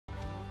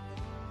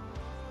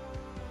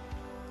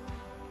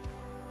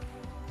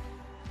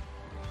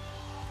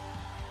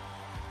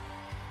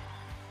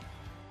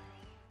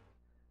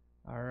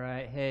All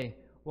right. Hey,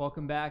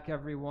 welcome back,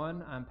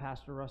 everyone. I'm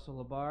Pastor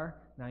Russell Labar.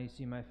 Now you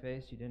see my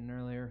face. You didn't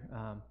earlier,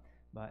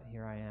 but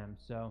here I am.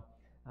 So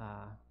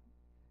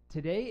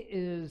today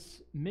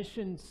is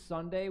Mission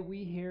Sunday.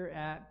 We here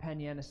at Penn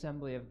Yan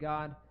Assembly of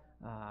God,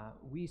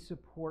 we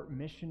support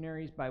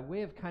missionaries by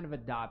way of kind of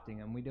adopting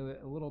them. We do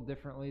it a little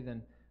differently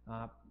than,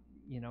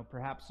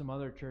 perhaps some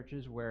other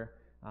churches where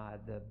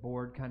the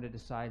board kind of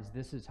decides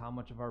this is how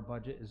much of our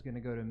budget is going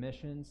to go to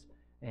missions.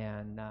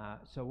 And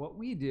so what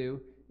we do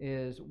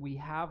is we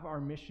have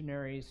our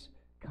missionaries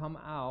come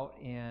out,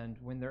 and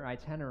when they're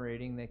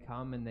itinerating, they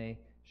come and they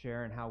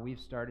share. And how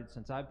we've started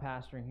since I'm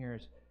pastoring here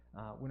is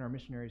when our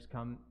missionaries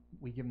come,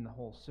 we give them the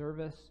whole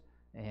service,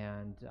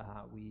 and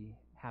we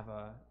have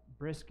a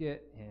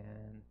brisket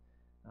and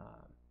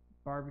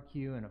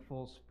barbecue and a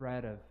full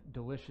spread of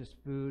delicious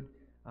food.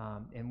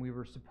 And we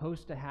were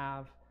supposed to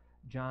have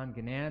John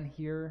Ganan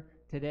here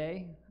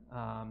today,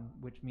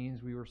 which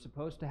means we were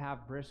supposed to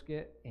have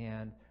brisket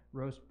and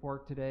roast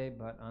pork today,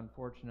 but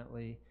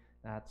unfortunately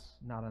that's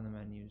not on the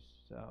menus.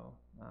 So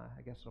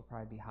I guess it'll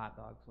probably be hot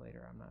dogs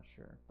later. I'm not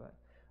sure. But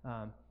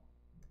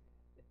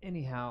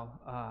anyhow,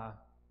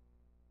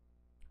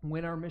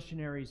 when our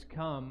missionaries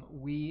come,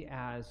 we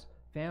as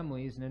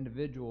families and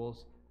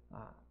individuals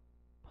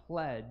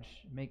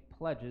make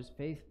pledges,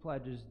 faith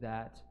pledges,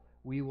 that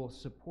we will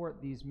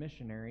support these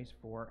missionaries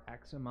for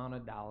X amount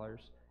of dollars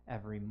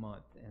every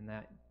month. And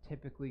that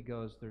typically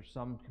goes, there's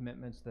some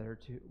commitments that are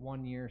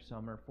 1 year,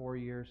 some are 4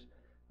 years.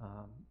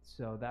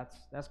 So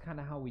that's kind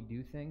of how we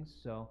do things.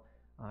 So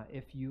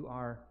if you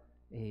are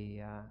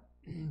a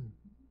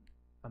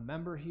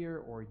member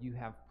here, or you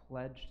have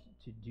pledged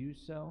to do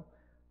so,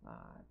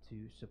 to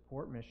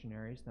support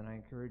missionaries, then I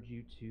encourage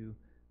you to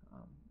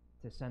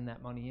send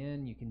that money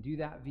in. You can do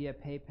that via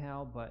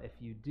PayPal, but if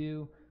you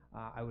do,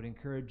 I would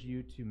encourage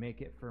you to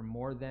make it for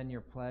more than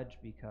your pledge,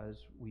 because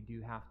we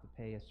do have to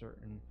pay a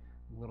certain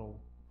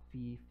little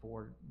fee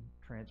for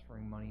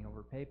transferring money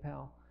over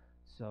PayPal.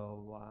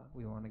 So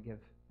we want to give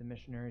the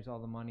missionaries all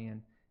the money,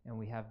 and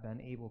we have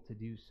been able to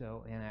do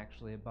so, and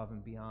actually above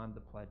and beyond the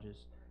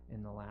pledges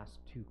in the last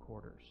 2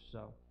 quarters.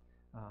 So,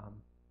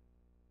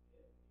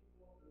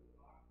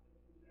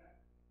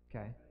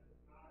 okay.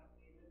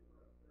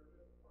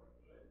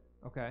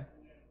 Okay.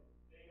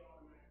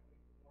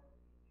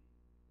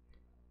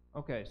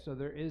 Okay, so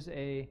there is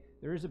a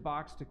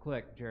box to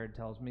click. Jared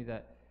tells me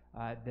that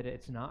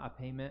it's not a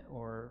payment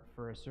or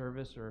for a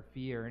service or a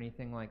fee or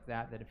anything like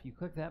that. That if you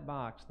click that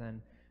box,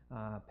 then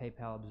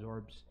PayPal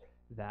absorbs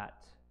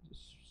that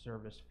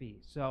service fee.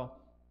 So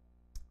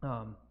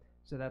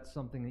that's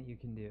something that you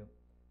can do.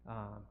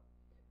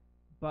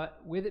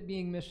 But with it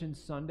being Mission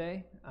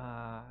Sunday,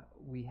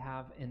 we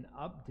have an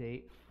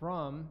update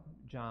from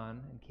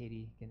John and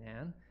Katie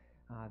Ganan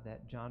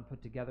that John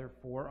put together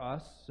for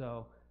us.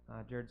 So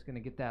Jared's going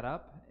to get that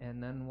up,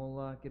 and then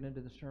we'll get into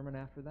the sermon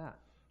after that.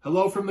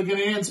 Hello from the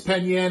Ganans,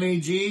 Penn Yan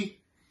AG.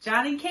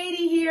 John and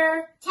Katie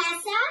here.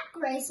 Tessa,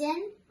 Grayson,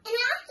 and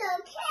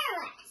also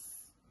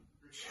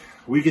Karis.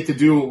 We get to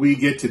do what we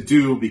get to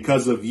do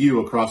because of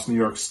you across New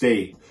York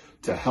State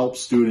to help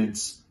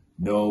students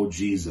know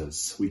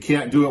Jesus. We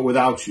can't do it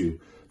without you.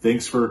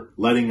 Thanks for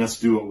letting us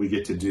do what we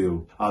get to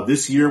do.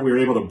 This year we were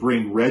able to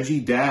bring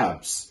Reggie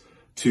Dabbs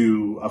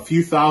to a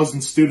few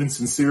thousand students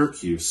in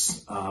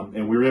Syracuse,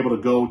 and we were able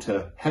to go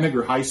to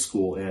Henniger High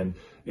School and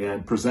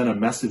present a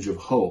message of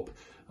hope.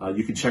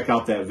 You can check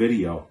out that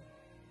video.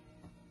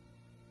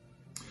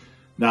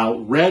 Now,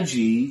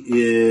 Reggie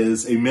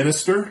is a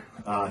minister.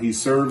 He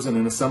serves in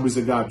an Assemblies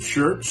of God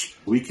church.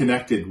 We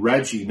connected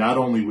Reggie not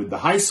only with the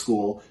high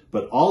school,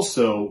 but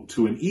also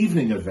to an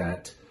evening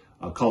event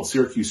called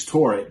Syracuse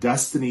Tour at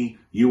Destiny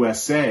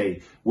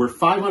USA, where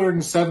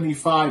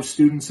 575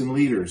 students and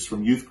leaders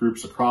from youth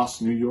groups across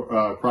New York,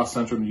 across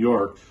Central New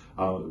York,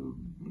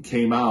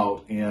 came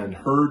out and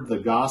heard the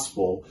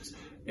gospel.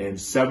 And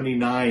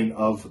 79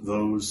 of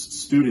those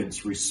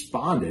students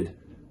responded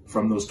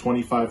from those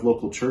 25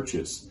 local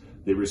churches.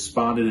 They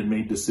responded and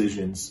made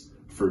decisions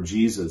for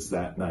Jesus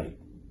that night.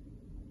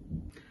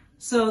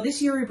 So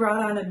this year we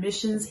brought on a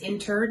missions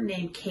intern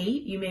named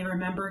Kate. You may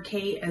remember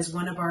Kate as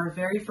one of our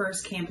very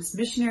first campus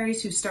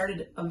missionaries who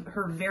started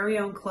her very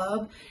own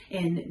club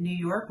in New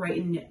York, right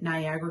in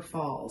Niagara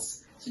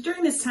Falls. So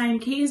during this time,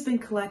 Kate has been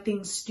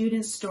collecting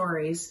student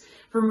stories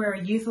from where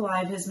Youth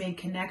Alive has made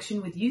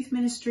connection with youth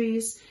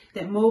ministries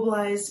that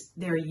mobilize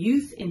their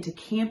youth into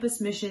campus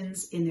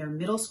missions in their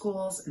middle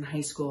schools and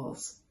high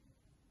schools.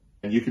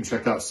 And you can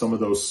check out some of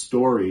those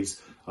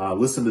stories.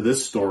 Listen to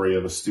this story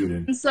of a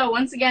student. And so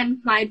once again,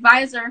 my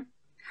advisor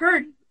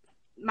heard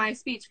my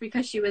speech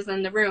because she was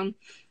in the room,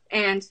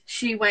 and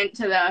she went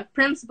to the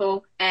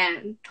principal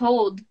and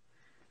told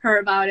her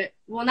about it.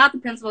 Well, not the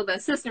principal, the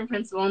assistant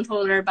principal, and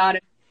told her about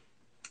it.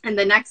 And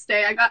the next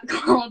day I got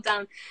called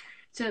down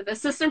to the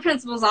assistant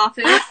principal's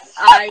office.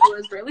 I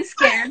was really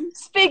scared.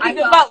 Speaking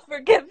about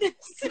forgiveness.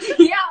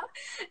 Yeah.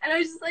 And I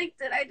was just like,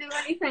 did I do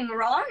anything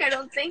wrong? I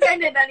don't think I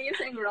did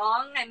anything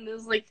wrong. And it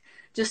was like,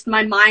 just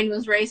my mind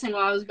was racing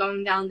while I was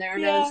going down there.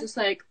 And I was just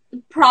like,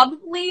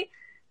 probably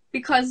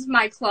because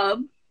my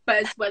club but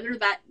it's whether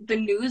that the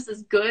news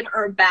is good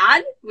or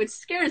bad, which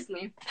scares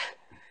me.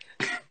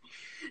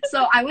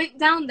 So I went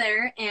down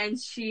there, and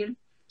she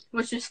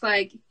was just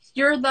like,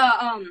 you're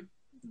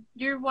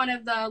one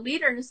of the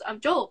leaders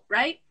of Jolt,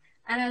 right?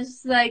 And I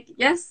was like,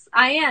 yes,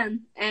 I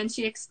am. And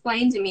she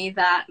explained to me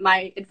that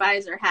my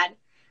advisor had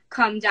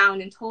come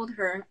down and told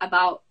her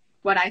about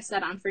what I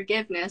said on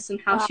forgiveness, and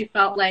how she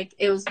felt like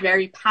it was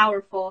very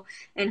powerful,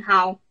 and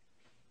how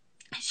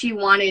she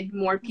wanted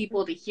more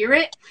people to hear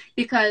it,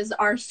 because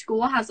our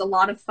school has a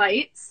lot of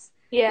fights.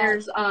 Yeah.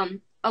 There's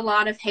a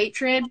lot of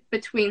hatred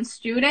between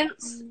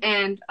students,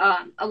 and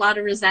a lot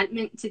of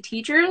resentment to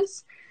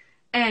teachers.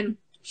 And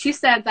she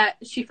said that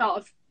she felt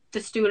if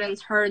the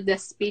students heard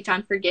this speech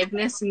on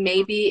forgiveness,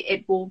 maybe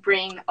it will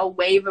bring a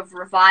wave of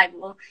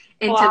revival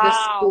into the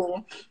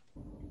school.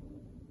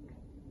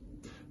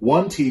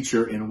 One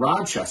teacher in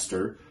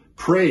Rochester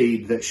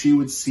prayed that she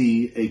would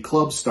see a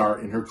club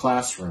start in her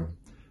classroom.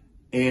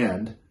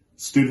 And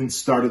students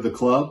started the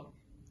club,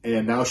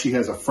 and now she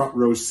has a front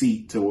row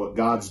seat to what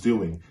God's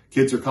doing.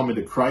 Kids are coming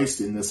to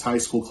Christ in this high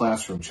school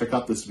classroom. Check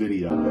out this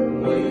video.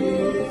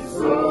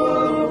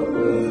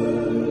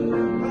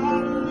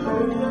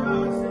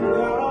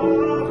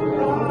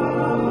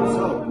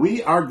 So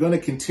we are going to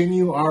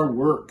continue our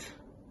work,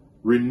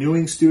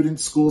 renewing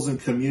students, schools, and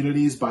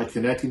communities by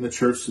connecting the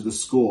church to the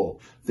school.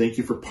 Thank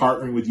you for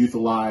partnering with Youth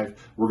Alive.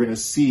 We're going to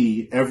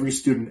see every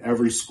student,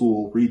 every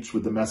school reach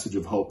with the message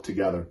of hope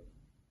together.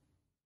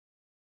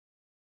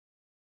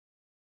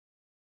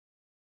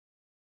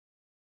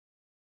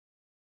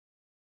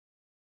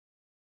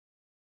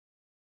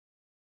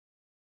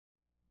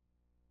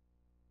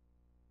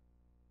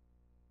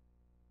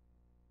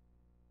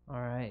 All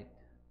right.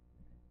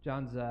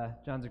 John's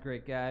a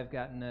great guy. I've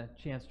gotten a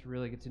chance to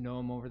really get to know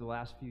him over the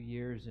last few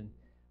years, and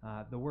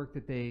the work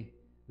that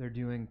they're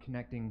doing,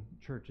 connecting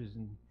churches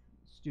and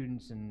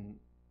students, and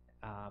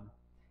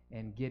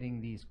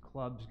getting these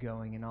clubs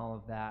going and all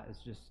of that is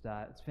just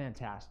it's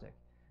fantastic.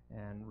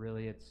 And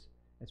really,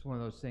 it's one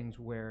of those things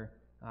where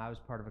I was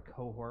part of a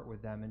cohort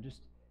with them, and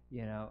just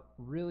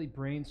really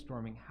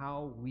brainstorming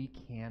how we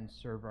can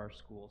serve our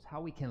schools, how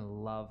we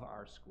can love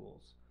our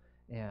schools,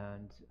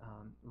 and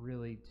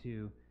really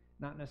to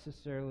not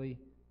necessarily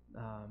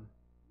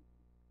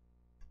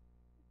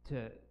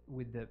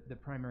with the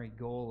primary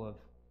goal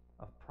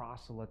of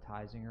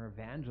proselytizing or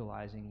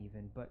evangelizing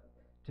even, but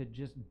to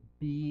just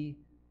be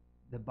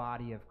the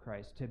body of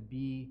Christ, to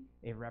be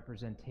a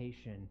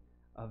representation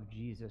of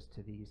Jesus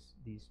to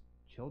these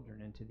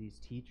children and to these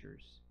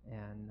teachers.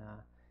 And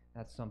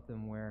that's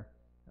something where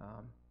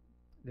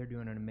they're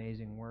doing an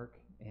amazing work,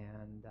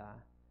 and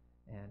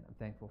I'm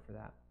thankful for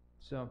that.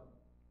 So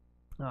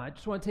I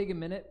just want to take a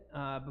minute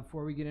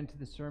before we get into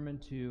the sermon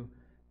to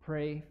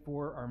pray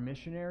for our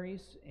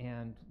missionaries,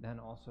 and then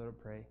also to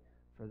pray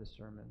for the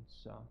sermon.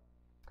 So,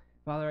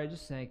 Father, I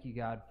just thank you,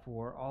 God,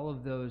 for all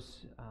of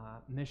those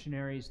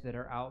missionaries that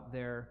are out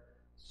there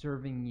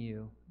serving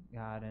you,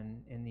 God,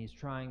 and in these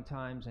trying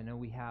times. I know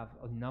we have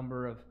a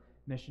number of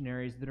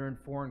missionaries that are in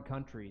foreign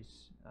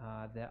countries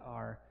that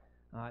are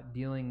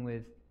dealing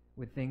with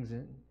things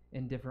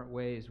in different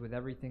ways, with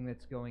everything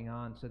that's going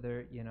on. So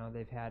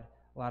they've had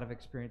a lot of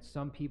experience.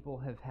 Some people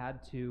have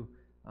had to,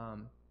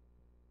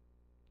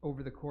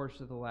 over the course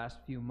of the last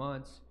few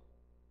months,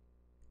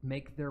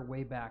 make their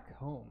way back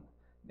home,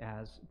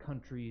 as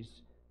countries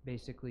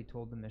basically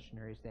told the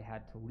missionaries they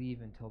had to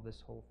leave until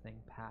this whole thing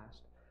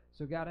passed.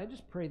 So God, I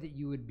just pray that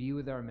you would be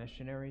with our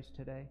missionaries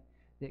today,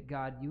 that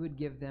God, you would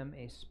give them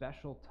a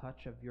special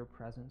touch of your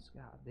presence,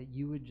 God, that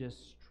you would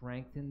just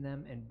strengthen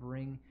them and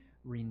bring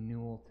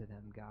renewal to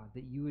them, God,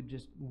 that you would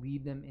just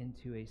lead them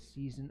into a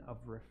season of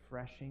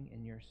refreshing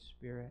in your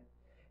spirit,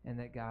 and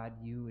that, God,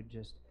 you would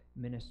just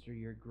minister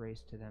your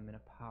grace to them in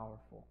a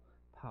powerful,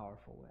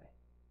 powerful way.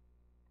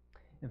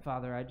 And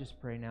Father, I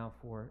just pray now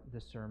for the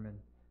sermon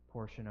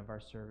portion of our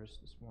service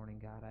this morning,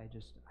 God.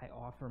 I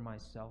offer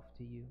myself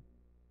to you.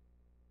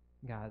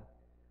 God,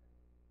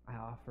 I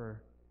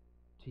offer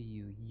to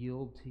you,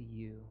 yield to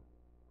you,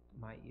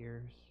 my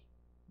ears,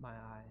 my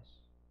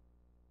eyes,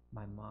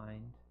 my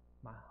mind,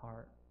 my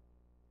heart,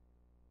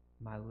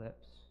 my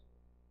lips,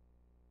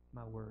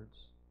 my words.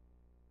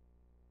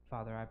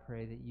 Father, I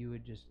pray that you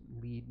would just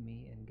lead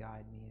me and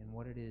guide me in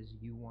what it is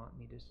you want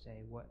me to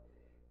say, what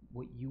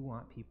you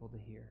want people to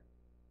hear.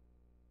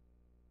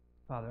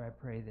 Father, I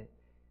pray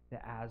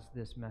that as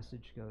this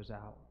message goes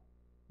out,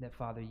 that,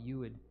 Father, you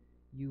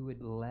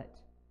would let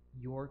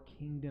your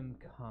kingdom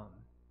come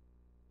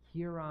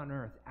here on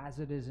earth as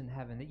it is in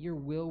heaven, that your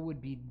will would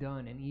be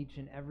done in each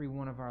and every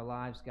one of our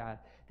lives, God,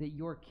 that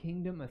your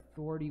kingdom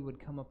authority would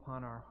come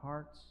upon our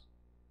hearts,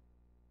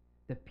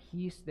 the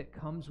peace that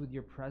comes with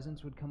your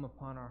presence would come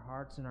upon our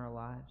hearts and our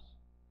lives.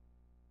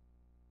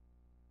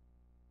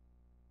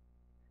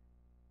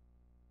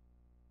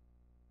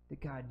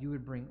 That, God, you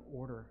would bring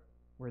order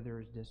where there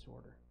is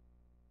disorder.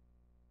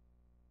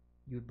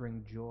 You would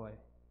bring joy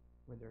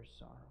where there is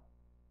sorrow,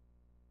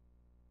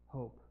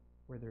 hope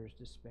where there is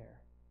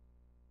despair.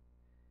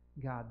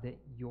 God, that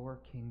your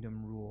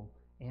kingdom rule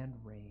and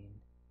reign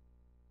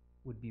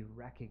would be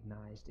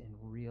recognized and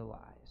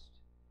realized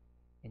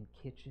in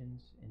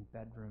kitchens, in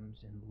bedrooms,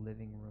 in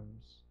living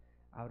rooms,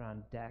 out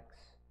on decks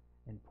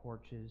and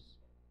porches,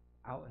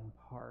 out in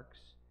parks,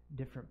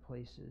 different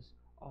places,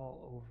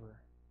 all over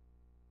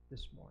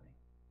this morning.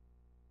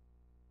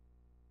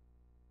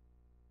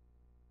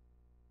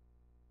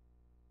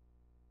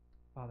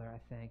 Father, I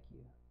thank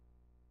you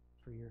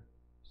for your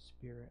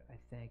Spirit. I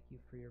thank you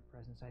for your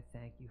presence. I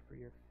thank you for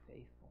your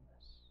faithfulness.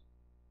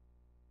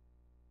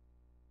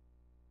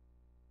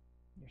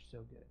 You're so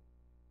good.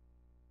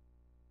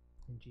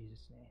 In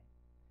Jesus'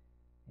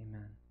 name,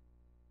 amen.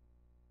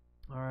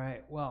 All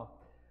right, well,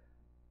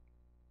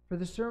 for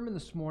the sermon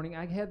this morning,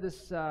 I had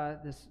this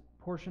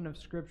portion of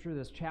Scripture,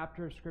 this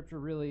chapter of Scripture,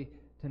 really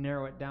to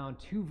narrow it down,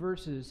 2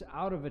 verses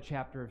out of a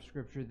chapter of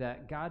Scripture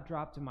that God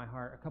dropped in my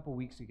heart a couple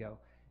weeks ago.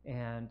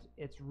 And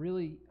it's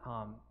really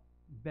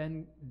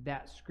been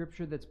that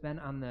Scripture that's been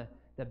on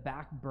the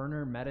back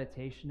burner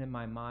meditation in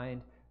my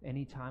mind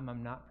anytime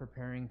I'm not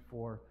preparing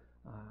for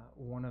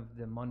one of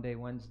the Monday,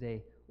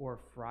 Wednesday, or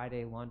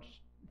Friday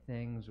lunch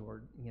things,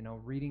 or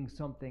reading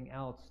something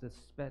else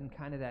that's been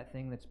kind of that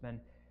thing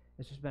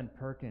it's just been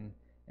perking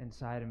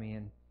inside of me.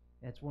 And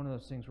it's one of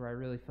those things where I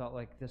really felt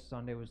like this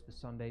Sunday was the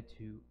Sunday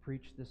to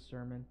preach this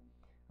sermon.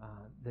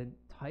 The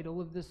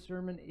title of this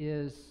sermon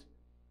is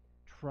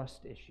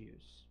Trust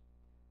Issues.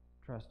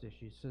 Trust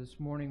issues. So this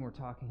morning we're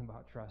talking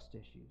about trust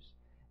issues.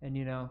 And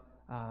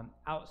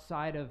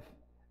outside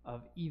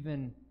of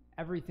even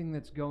everything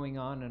that's going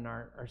on in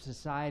our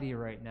society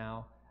right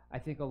now, I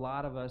think a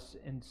lot of us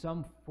in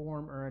some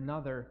form or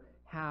another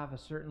have a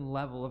certain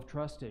level of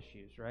trust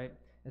issues, right?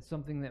 It's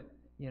something that,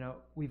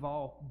 we've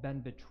all been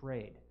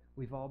betrayed.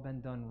 We've all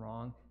been done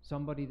wrong.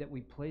 Somebody that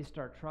we placed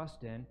our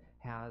trust in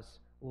has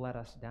let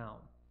us down,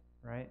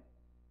 right?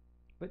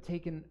 But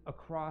taken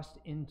across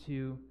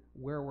into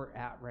where we're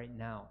at right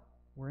now,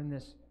 we're in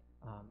this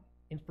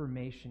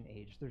information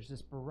age. There's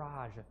this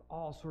barrage of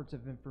all sorts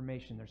of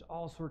information. There's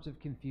all sorts of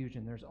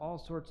confusion. There's all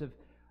sorts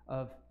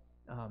of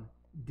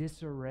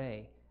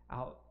disarray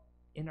out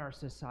in our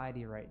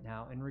society right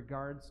now in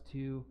regards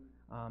to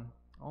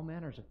all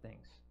manners of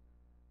things.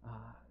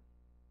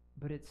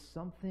 But it's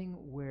something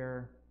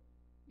where,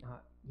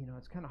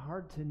 it's kind of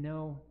hard to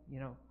know,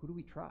 who do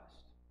we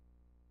trust?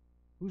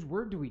 Whose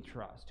word do we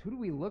trust? Who do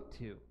we look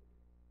to?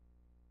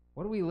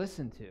 What do we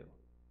listen to?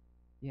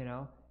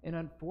 And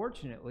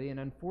unfortunately, an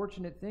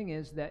unfortunate thing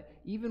is that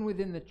even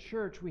within the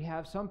church, we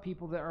have some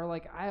people that are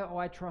like,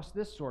 I trust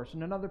this source.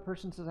 And another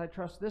person says, I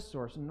trust this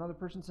source. And another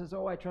person says,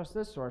 I trust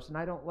this source. And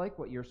I don't like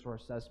what your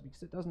source says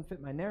because it doesn't fit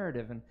my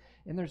narrative.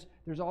 And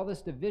there's all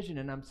this division.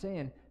 And I'm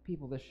saying,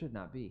 people, this should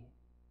not be.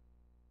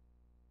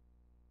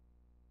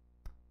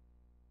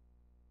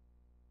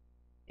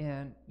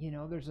 And,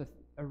 there's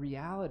a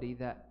reality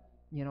that,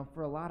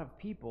 for a lot of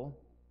people,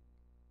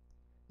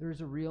 there's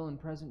a real and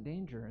present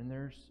danger, and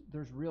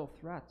there's real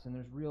threats, and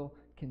there's real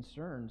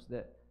concerns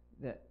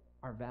that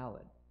are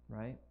valid,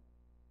 right?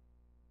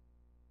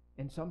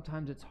 And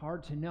sometimes it's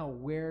hard to know,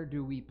 where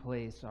do we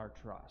place our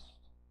trust?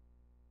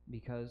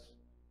 Because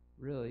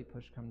really,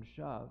 push come to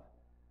shove,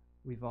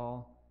 we've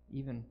all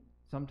even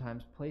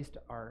sometimes placed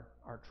our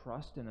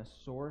trust in a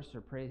source,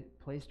 or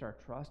placed our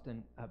trust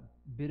in a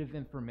bit of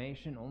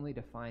information only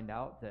to find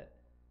out that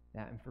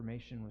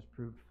information was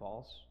proved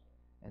false,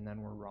 and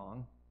then we're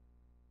wrong.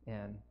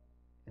 And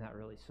that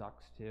really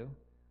sucks too.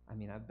 I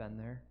mean, I've been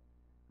there.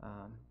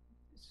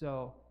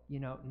 So,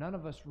 none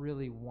of us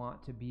really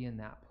want to be in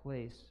that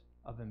place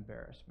of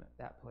embarrassment,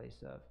 that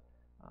place of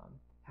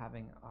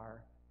having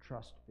our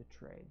trust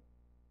betrayed.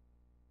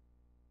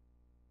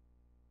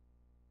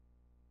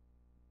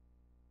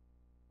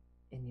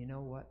 And you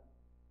know what?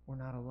 We're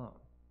not alone.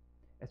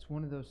 It's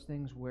one of those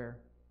things where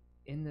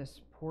in this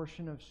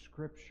portion of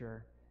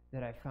Scripture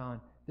that I found,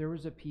 there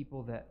was a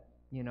people that,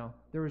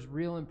 there was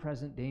real and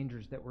present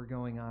dangers that were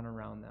going on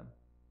around them.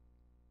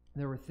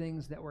 There were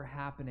things that were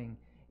happening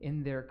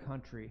in their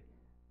country.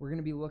 We're going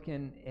to be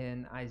looking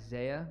in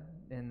Isaiah,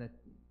 and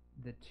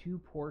the 2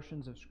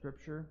 portions of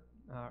Scripture,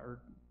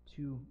 or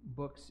 2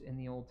 books in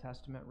the Old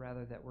Testament,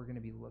 rather, that we're going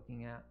to be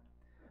looking at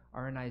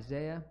are in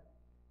Isaiah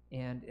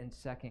and in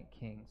 2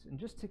 Kings. And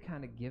just to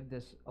kind of give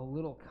this a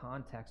little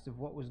context of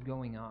what was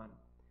going on.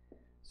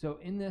 So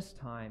in this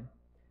time,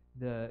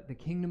 the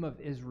kingdom of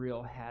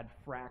Israel had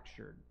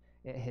fractured.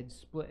 It had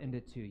split into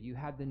 2. You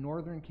had the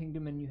northern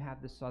kingdom and you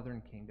had the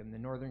southern kingdom. The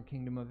northern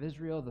kingdom of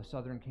Israel, the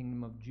southern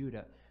kingdom of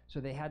Judah. So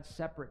they had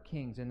separate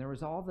kings, and there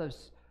was all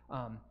this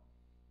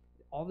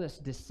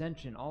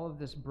dissension, all of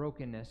this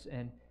brokenness.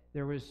 And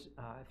there was,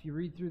 if you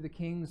read through the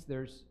kings,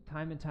 there's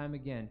time and time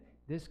again,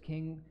 this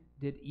king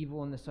did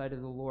evil in the sight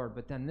of the Lord,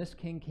 but then this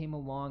king came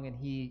along and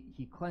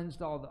he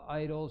cleansed all the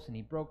idols, and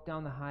he broke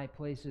down the high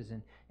places,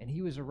 and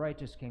he was a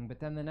righteous king. But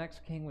then the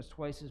next king was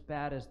twice as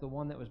bad as the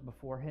one that was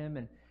before him,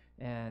 and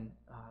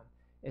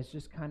it's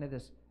just kind of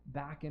this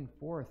back and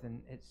forth,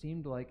 and it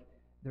seemed like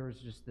there was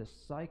just this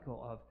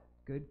cycle of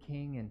good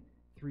king and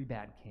 3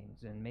 bad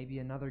kings, and maybe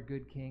another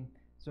good king.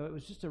 So it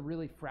was just a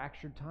really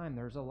fractured time.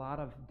 There was a lot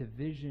of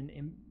division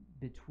in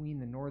between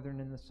the northern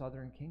and the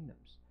southern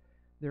kingdoms.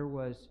 there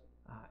was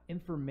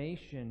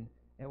information.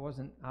 It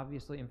wasn't,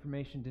 obviously,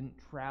 information didn't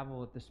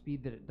travel at the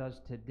speed that it does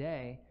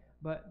today,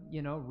 but,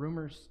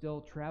 rumors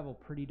still travel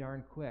pretty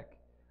darn quick.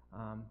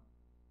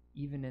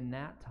 Even in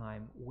that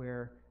time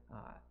where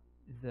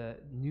the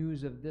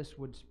news of this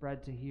would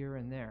spread to here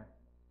and there.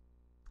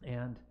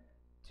 And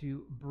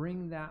to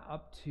bring that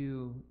up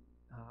to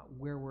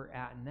where we're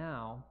at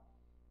now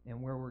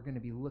and where we're going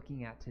to be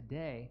looking at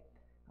today,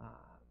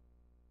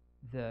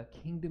 the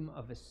kingdom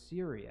of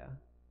Assyria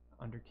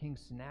under King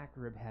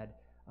Sennacherib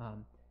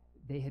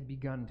they had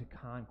begun to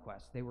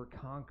conquest. They were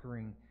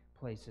conquering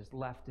places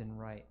left and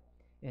right.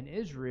 And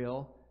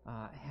Israel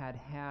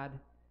had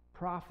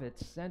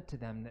prophets sent to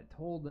them that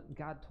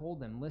God told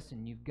them,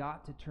 listen, you've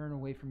got to turn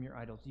away from your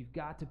idols. You've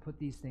got to put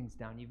these things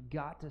down. You've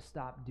got to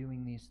stop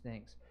doing these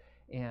things.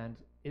 And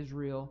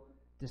Israel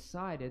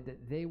decided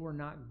that they were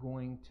not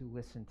going to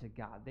listen to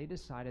God. They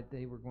decided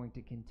they were going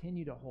to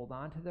continue to hold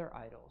on to their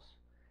idols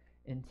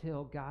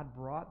until God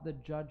brought the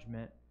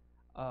judgment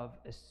of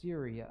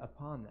Assyria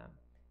upon them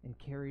and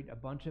carried a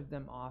bunch of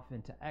them off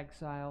into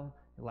exile,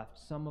 left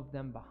some of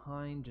them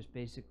behind just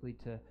basically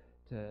to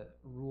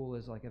rule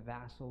as like a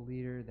vassal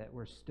leader that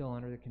were still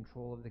under the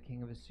control of the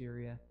king of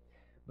Assyria.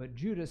 But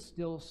Judah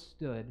still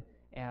stood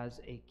as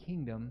a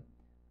kingdom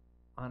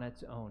on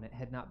its own. It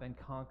had not been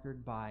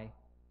conquered by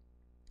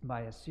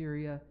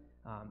Assyria.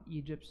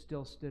 Egypt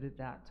still stood at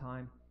that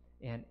time.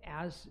 And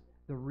as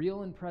the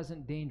real and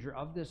present danger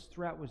of this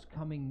threat was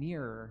coming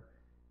nearer,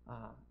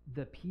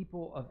 the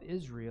people of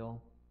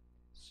Israel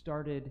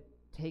started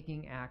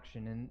taking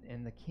action.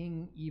 And the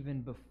king,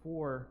 even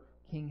before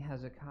King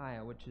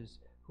Hezekiah, which is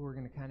who we're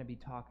going to kind of be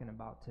talking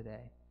about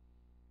today,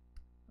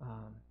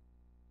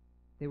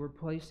 they were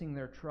placing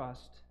their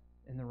trust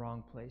in the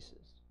wrong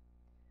places.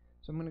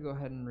 So I'm going to go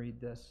ahead and read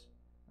this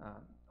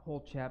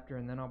whole chapter,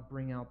 and then I'll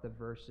bring out the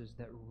verses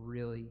that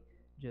really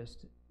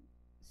just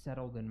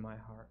settled in my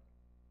heart.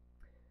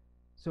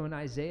 So in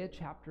Isaiah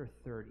chapter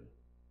 30,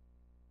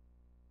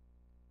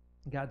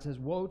 God says,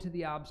 "Woe to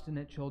the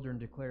obstinate children,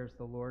 declares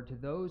the Lord, to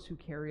those who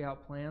carry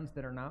out plans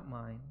that are not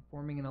mine,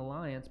 forming an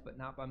alliance but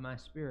not by my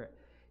spirit,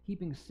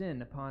 heaping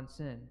sin upon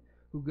sin,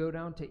 who go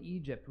down to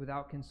Egypt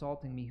without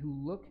consulting me, who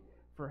look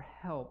for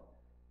help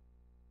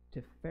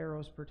to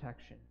Pharaoh's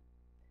protection,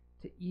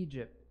 to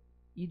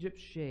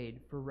Egypt's shade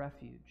for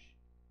refuge,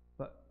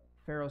 but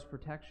Pharaoh's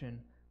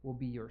protection will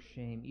be your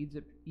shame.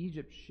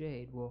 Egypt's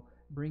shade will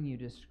bring you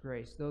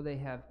disgrace. Though they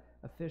have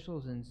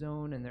officials in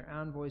Zone and their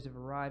envoys have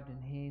arrived in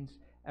Hanes,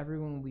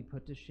 everyone will be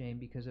put to shame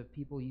because of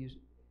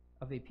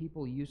a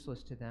people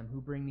useless to them,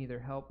 who bring neither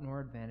help nor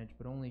advantage,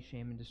 but only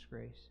shame and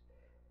disgrace."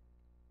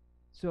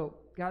 So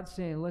God's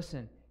saying,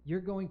 listen,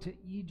 you're going to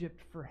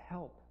Egypt for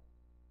help.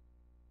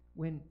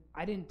 When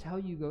I didn't tell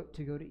you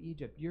to go to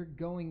Egypt,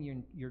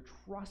 you're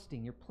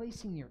trusting, you're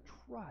placing your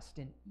trust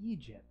in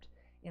Egypt,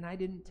 and I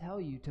didn't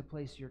tell you to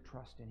place your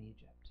trust in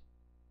Egypt.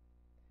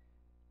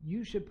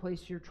 You should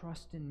place your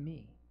trust in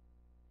me.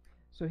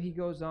 So he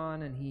goes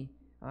on and he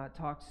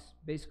talks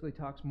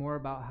more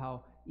about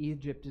how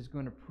Egypt is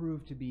going to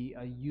prove to be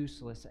a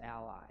useless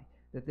ally,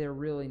 that they're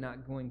really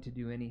not going to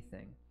do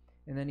anything.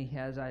 And then he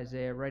has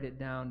Isaiah write it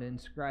down to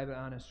inscribe it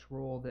on a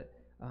scroll that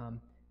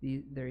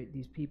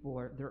these people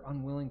they're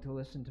unwilling to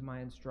listen to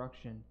my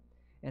instruction.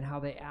 And how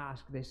they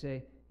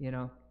say,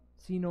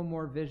 see no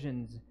more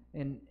visions,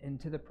 and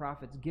to the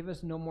prophets, give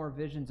us no more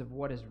visions of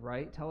what is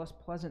right. Tell us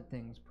pleasant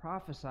things,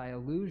 prophesy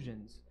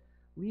illusions.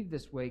 Leave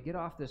this way, get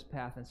off this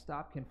path, and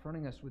stop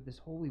confronting us with this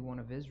Holy One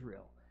of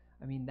Israel.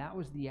 I mean, that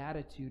was the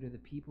attitude of the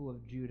people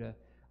of Judah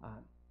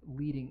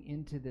leading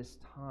into this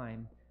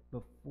time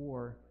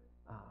before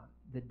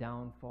the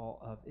downfall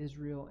of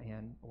Israel,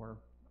 or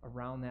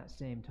around that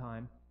same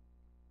time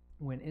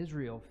when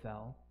Israel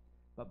fell,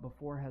 but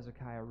before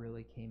Hezekiah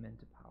really came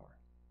into power.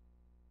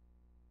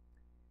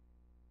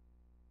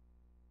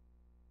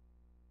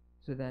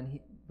 So then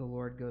the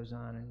Lord goes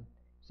on and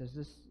says,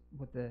 this is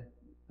what the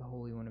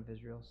Holy One of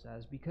Israel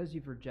says: "Because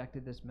you've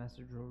rejected this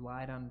message,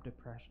 relied on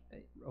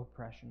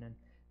oppression, and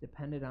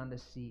depended on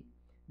deceit,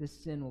 this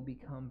sin will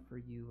become for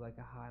you like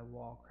a high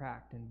wall,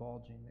 cracked and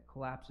bulging, that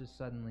collapses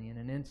suddenly in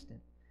an instant.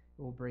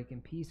 It will break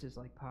in pieces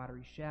like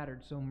pottery,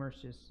 shattered so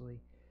mercilessly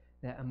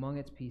that among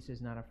its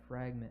pieces not a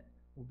fragment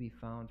will be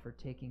found. For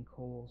taking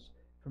coals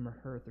from a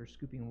hearth or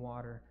scooping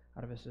water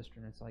out of a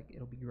cistern, it's like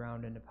it'll be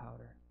ground into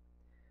powder."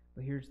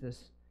 But here's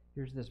this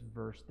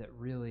verse that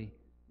really,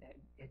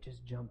 it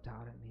just jumped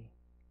out at me.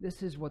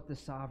 This is what the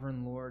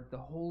sovereign Lord, the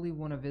Holy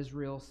One of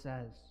Israel,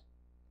 says: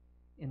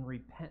 "In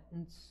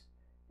repentance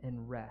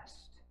and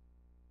rest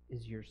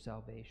is your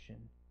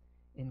salvation.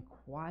 In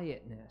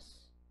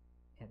quietness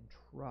and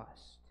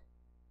trust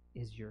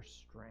is your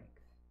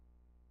strength."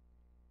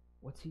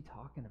 What's he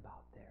talking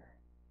about there?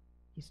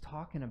 He's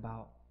talking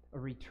about a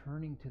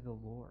returning to the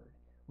Lord.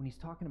 When he's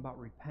talking about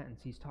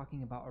repentance, he's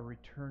talking about a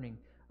returning.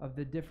 Of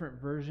the different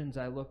versions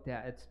I looked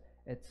at,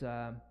 it's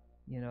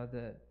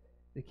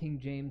the King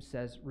James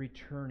says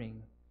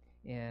returning,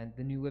 and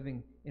the New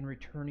Living, in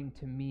returning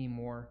to me,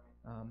 more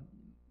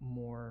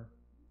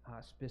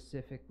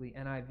specifically.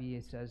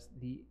 NIV says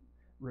the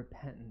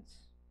repentance.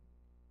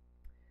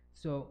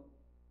 So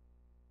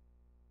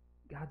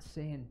God's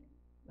saying,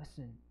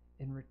 listen,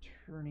 in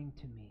returning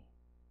to me,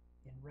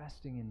 in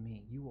resting in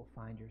me, you will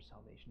find your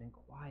salvation. In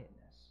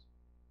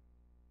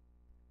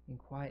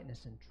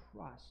quietness and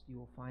trust, you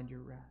will find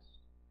your rest.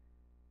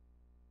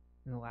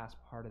 And the last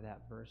part of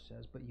that verse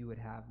says, but you would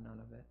have none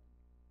of it.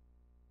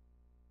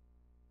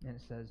 And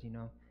it says,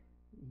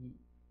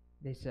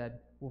 they said,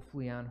 we'll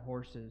flee on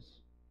horses.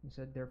 He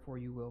said, therefore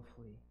you will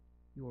flee.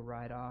 You will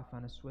ride off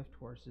on a swift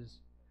horses.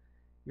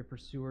 Your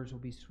pursuers will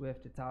be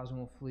swift. 1,000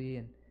 will flee,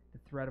 and the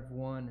threat of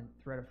 1 and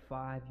threat of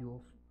 5, you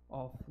will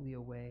all flee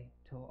away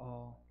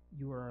till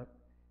you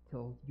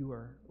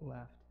are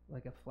left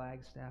like a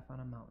flagstaff on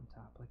a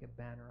mountaintop, like a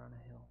banner on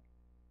a hill.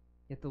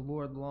 Yet the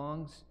Lord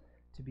longs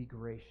to be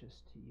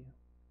gracious to you.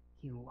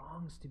 He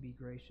longs to be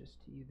gracious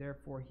to you.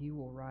 Therefore, he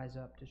will rise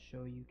up to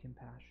show you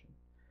compassion.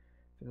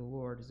 For the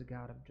Lord is a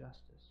God of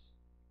justice.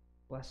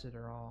 Blessed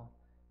are all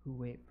who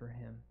wait for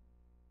him.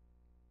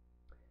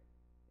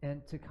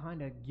 And to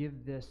kind of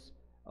give this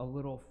a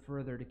little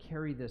further, to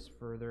carry this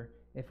further,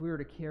 if we were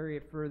to carry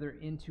it further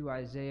into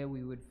Isaiah,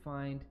 we would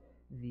find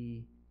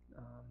the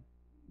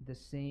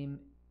same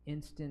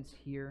instance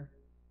here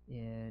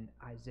in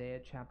Isaiah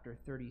chapter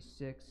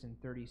 36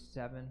 and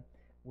 37,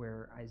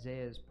 where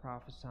Isaiah is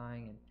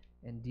prophesying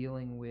and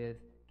dealing with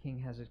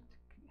King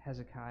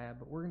Hezekiah,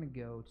 but we're going to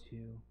go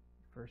to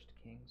 1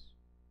 Kings.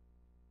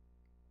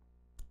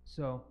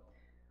 So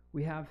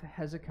we have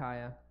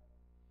Hezekiah,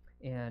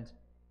 and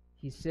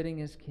he's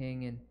sitting as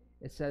king, and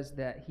it says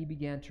that he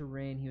began to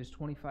reign. He was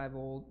 25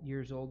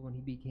 years old when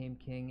he became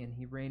king, and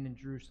he reigned in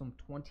Jerusalem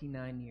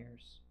 29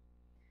 years.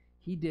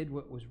 He did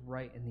what was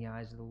right in the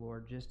eyes of the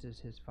Lord, just as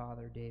his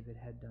father David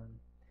had done.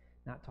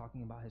 Not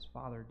talking about his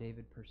father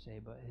David per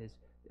se, but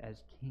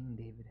as King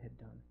David had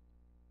done.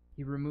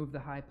 He removed the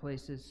high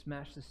places,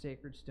 smashed the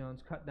sacred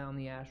stones, cut down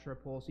the Asherah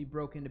poles. He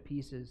broke into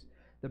pieces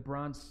the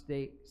bronze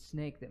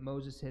snake that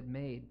Moses had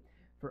made,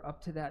 for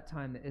up to that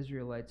time the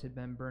Israelites had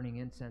been burning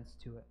incense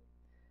to it.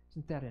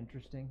 Isn't that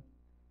interesting?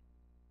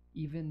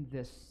 Even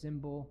this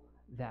symbol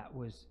it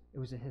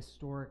was a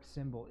historic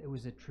symbol. It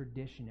was a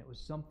tradition. It was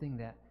something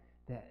that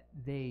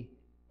they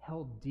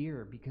held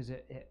dear because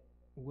it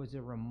was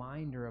a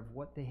reminder of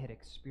what they had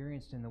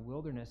experienced in the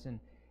wilderness.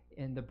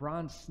 And the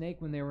bronze snake,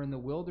 when they were in the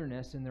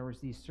wilderness and there was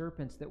these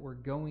serpents that were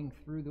going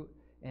through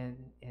and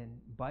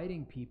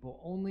biting people,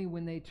 only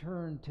when they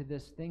turned to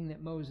this thing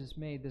that Moses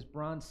made, this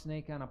bronze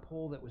snake on a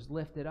pole that was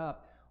lifted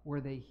up, were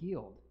they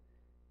healed.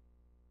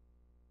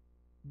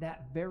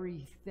 That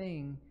very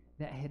thing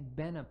that had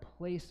been a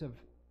place of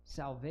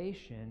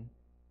salvation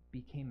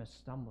became a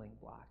stumbling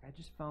block. I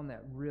just found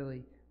that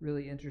really,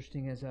 really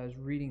interesting as I was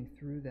reading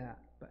through that.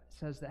 But it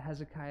says that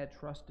Hezekiah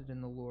trusted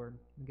in the Lord,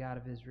 the God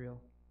of Israel.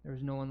 There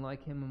was no one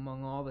like him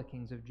among all the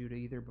kings of Judah,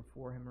 either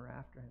before him or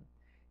after him.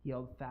 He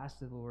held fast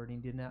to the Lord,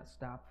 and he did not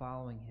stop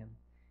following him.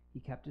 He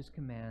kept his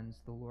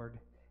commands the Lord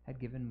had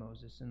given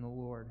Moses, and the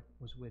Lord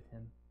was with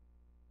him.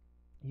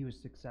 He was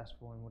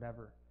successful in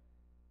whatever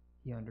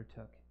he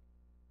undertook.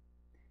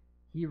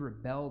 He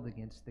rebelled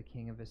against the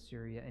king of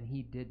Assyria, and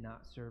he did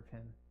not serve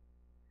him.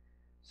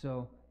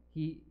 So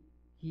he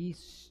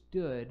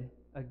stood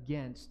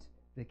against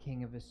the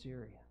king of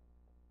Assyria.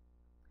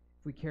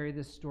 If we carry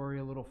this story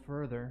a little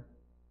further,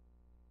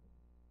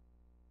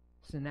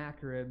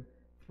 Sennacherib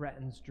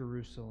threatens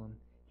Jerusalem.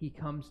 He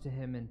comes to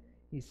him and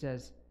he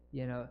says,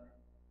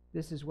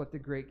 this is what the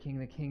great king,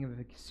 the king of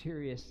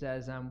Assyria,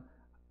 says. On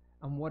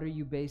what are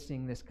you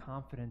basing this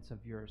confidence of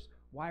yours?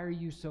 Why are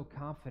you so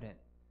confident?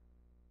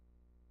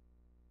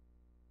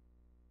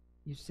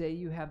 You say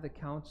you have the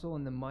counsel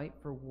and the might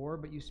for war,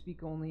 but you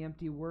speak only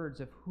empty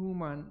words.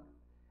 On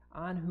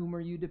whom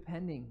are you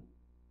depending?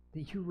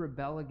 That you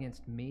rebel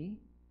against me?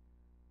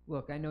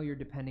 Look, I know you're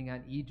depending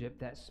on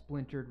Egypt, that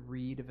splintered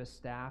reed of a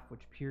staff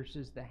which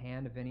pierces the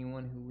hand of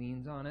anyone who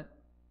leans on it.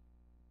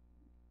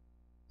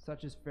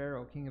 Such is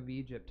Pharaoh, king of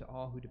Egypt, to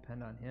all who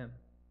depend on him.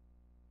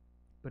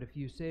 But if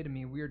you say to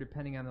me, we are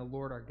depending on the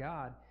Lord our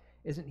God,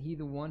 isn't he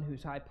the one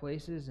whose high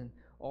places and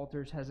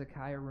altars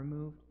Hezekiah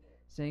removed,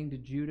 saying to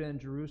Judah and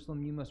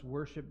Jerusalem, you must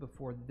worship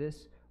before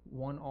this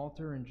one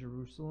altar in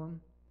Jerusalem?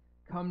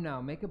 Come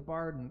now, make a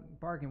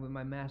bargain with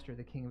my master,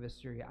 the king of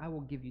Assyria. I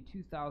will give you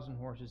 2,000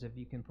 horses if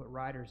you can put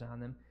riders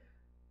on them.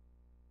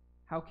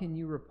 How can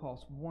you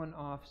repulse one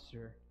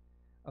officer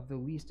of the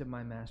least of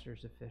my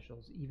master's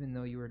officials, even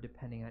though you are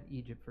depending on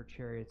Egypt for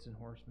chariots and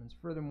horsemen?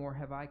 Furthermore,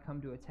 have I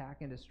come to attack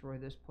and destroy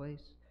this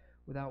place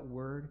without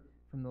word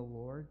from the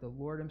Lord? The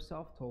Lord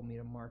himself told me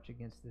to march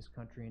against this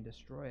country and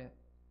destroy it.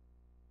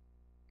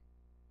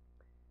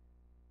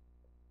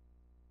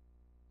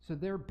 So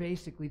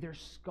they're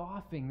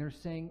scoffing. They're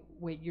saying,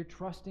 wait, you're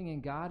trusting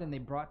in God? And they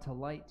brought to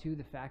light, too,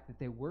 the fact that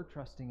they were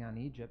trusting on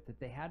Egypt, that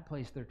they had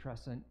placed their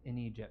trust in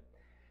Egypt.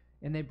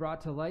 And they brought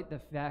to light the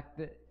fact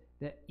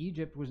that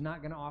Egypt was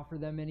not going to offer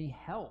them any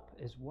help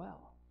as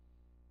well.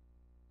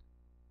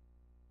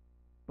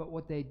 But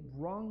what they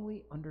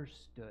wrongly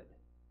understood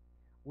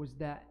was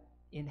that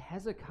in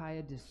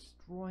Hezekiah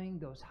destroying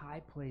those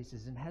high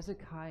places, and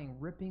Hezekiah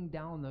ripping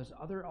down those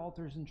other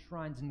altars and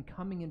shrines and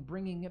coming and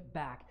bringing it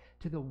back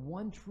to the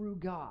one true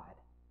God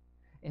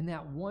and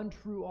that one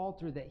true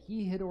altar that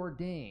he had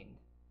ordained,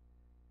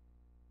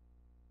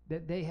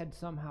 that they had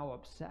somehow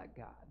upset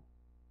God.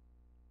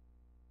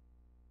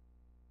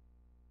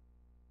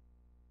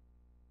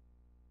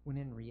 When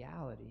in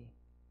reality,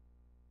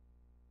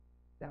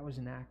 that was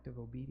an act of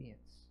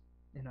obedience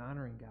and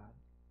honoring God.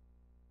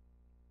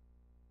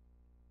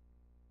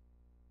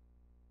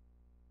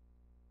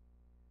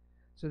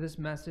 So this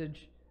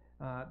message,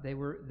 they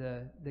were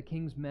the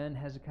king's men,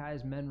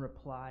 Hezekiah's men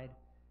replied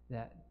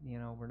that,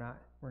 we're not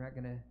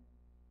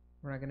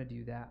gonna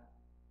do that.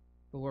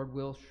 The Lord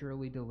will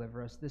surely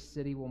deliver us. This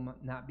city will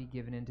not be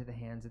given into the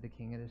hands of the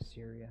king of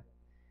Assyria.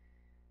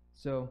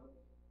 So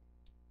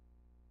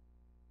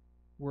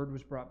word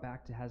was brought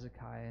back to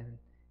Hezekiah, and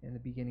in the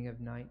beginning of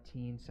 2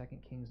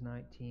 Kings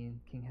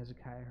 19, King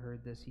Hezekiah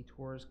heard this. He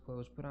tore his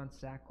clothes, put on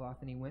sackcloth,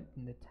 and he went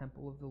in the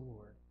temple of the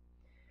Lord.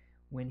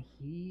 When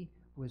he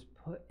was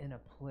put in a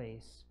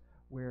place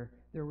where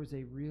there was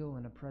a real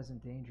and a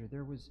present danger,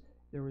 there was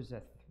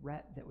a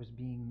threat that was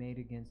being made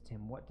against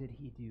him, what did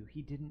he do?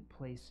 He didn't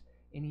place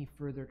any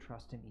further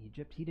trust in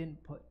Egypt. He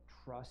didn't put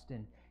trust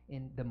in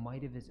the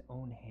might of his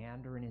own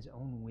hand or in his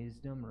own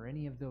wisdom or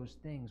any of those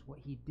things. What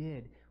he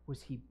did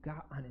was he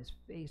got on his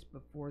face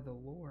before the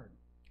Lord.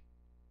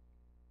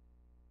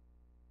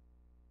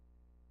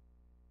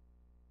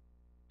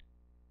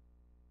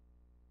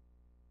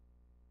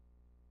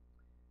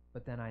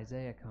 But then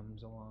Isaiah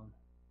comes along.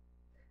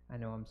 I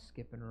know I'm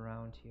skipping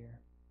around here.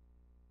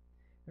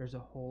 There's a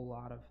whole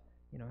lot of,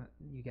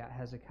 you got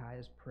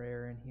Hezekiah's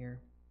prayer in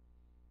here.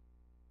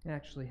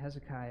 Actually,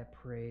 Hezekiah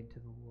prayed to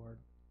the Lord.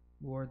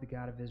 Lord, the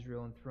God of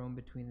Israel, enthroned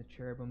between the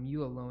cherubim,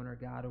 you alone are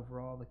God over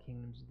all the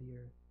kingdoms of the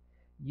earth.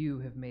 You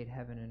have made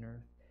heaven and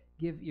earth.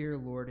 Give ear,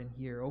 Lord, and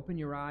hear. Open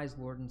your eyes,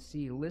 Lord, and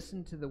see.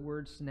 Listen to the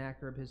words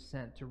Sennacherib has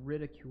sent to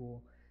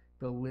ridicule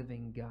the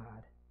living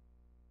God.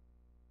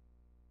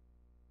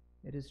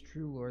 It is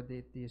true, Lord,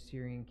 that the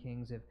Assyrian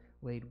kings have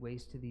laid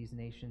waste to these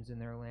nations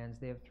and their lands.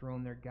 They have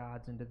thrown their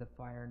gods into the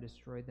fire and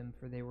destroyed them,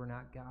 for they were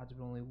not gods,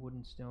 but only wood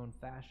and stone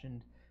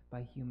fashioned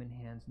by human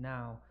hands.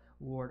 Now,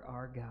 Lord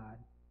our God,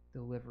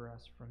 deliver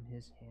us from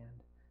his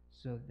hand,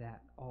 so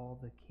that all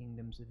the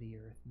kingdoms of the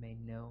earth may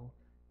know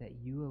that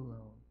you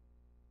alone,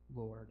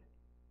 Lord,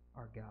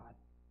 are God.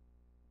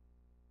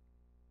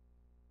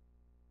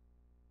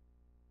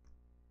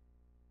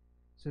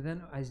 So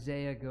then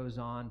Isaiah goes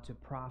on to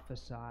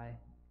prophesy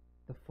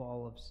the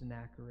fall of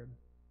Sennacherib.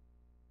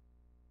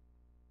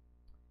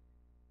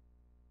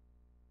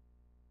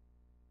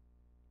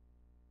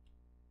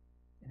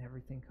 And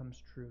everything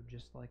comes true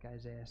just like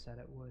Isaiah said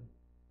it would.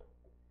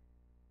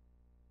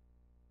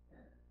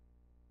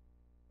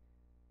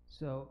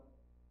 So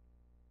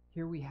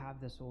here we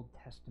have this Old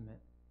Testament,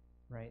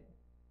 right,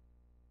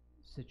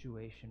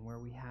 situation where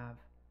we have,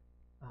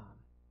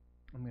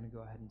 I'm going to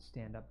go ahead and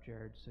stand up,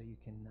 Jared, so you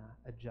can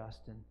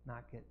adjust and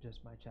not get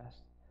just my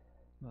chest.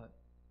 But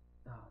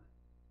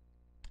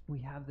we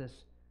have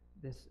this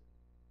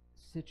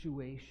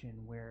situation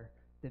where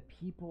the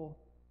people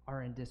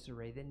are in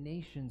disarray, the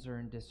nations are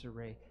in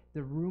disarray,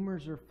 the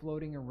rumors are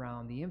floating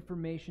around, the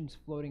information's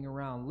floating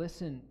around.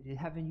 Listen,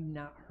 haven't you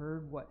not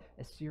heard what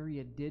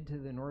Assyria did to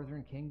the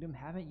northern kingdom?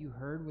 Haven't you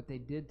heard what they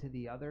did to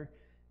the other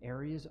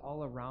areas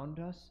all around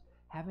us?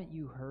 Haven't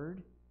you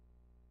heard?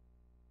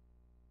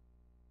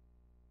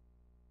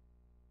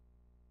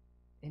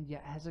 And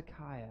yet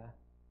Hezekiah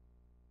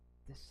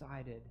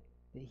decided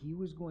that he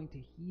was going to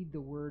heed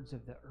the words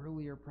of the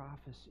earlier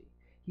prophecy.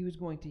 He was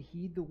going to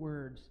heed the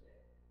words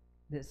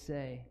that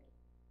say,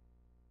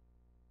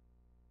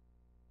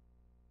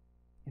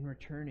 in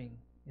returning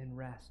in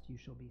rest you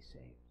shall be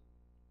saved.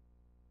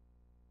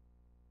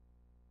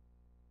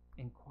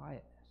 In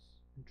quietness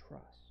and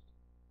trust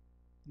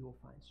you will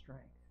find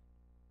strength.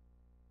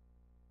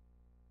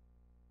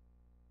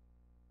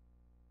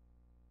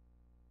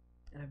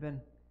 And I've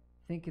been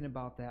thinking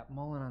about that,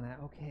 mulling on that.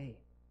 Okay,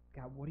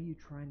 God, what are you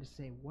trying to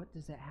say? What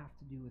does that have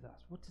to do with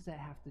us? What does that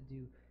have to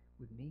do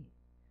with me?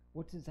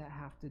 What does that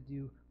have to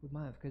do with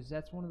my life? Because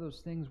that's one of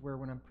those things where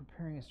when I'm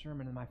preparing a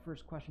sermon and my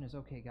first question is,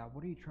 okay, God,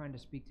 what are you trying to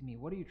speak to me?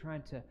 What are you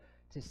trying to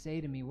say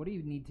to me? What do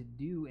you need to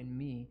do in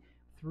me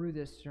through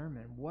this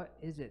sermon? What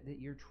is it that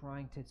you're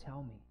trying to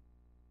tell me?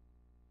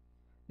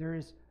 There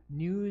is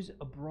news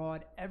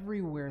abroad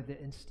everywhere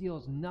that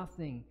instills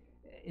nothing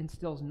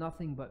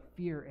but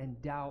fear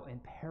and doubt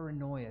and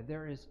paranoia.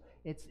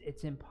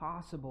 It's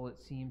impossible, it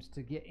seems,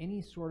 to get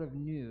any sort of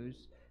news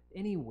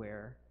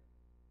anywhere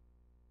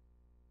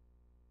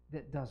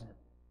that doesn't.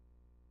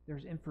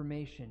 There's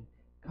information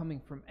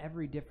coming from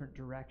every different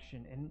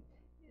direction, and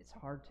it's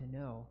hard to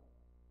know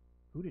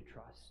who to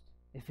trust,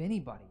 if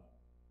anybody.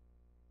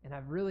 And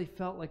I've really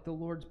felt like the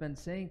Lord's been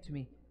saying to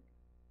me,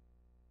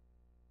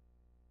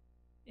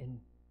 in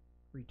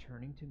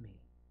returning to me,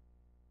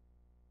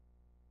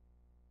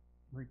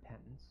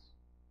 repentance.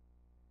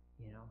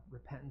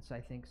 Repentance, I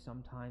think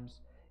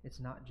sometimes it's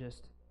not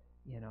just,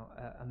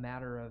 a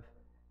matter of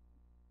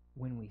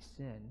when we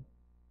sin,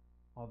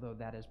 although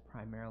that is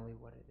primarily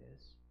what it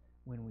is.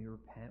 When we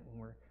repent,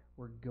 when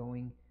we're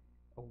going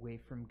away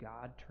from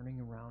God, turning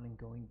around and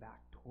going back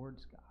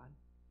towards God.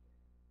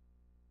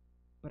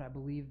 But I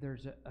believe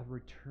there's a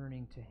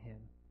returning to Him.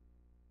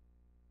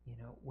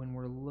 When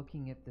we're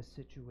looking at the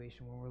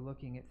situation, when we're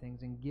looking at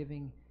things and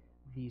giving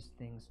these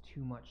things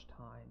too much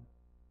time,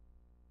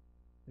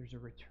 there's a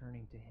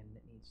returning to Him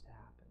that needs to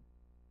happen.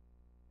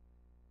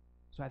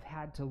 So I've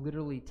had to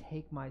literally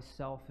take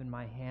myself in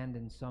my hand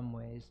in some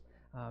ways,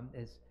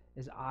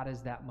 as odd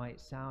as that might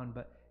sound,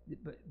 but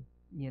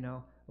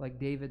like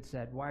David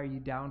said, "Why are you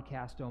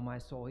downcast, O my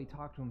soul?" He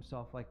talked to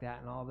himself like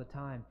that, and all the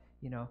time,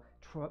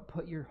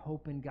 put your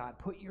hope in God,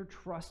 put your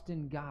trust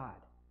in God.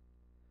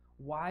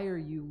 Why are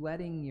you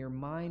letting your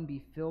mind be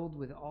filled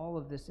with all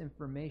of this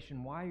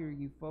information? Why are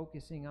you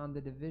focusing on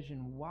the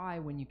division? Why,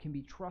 when you can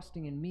be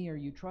trusting in me, are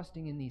you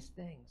trusting in these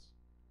things?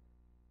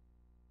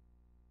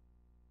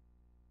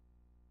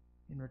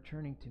 In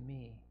returning to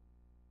me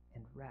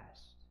and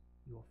rest,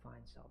 you will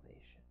find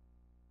salvation.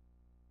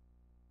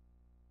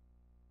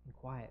 In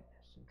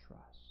quietness and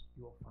trust,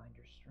 you will find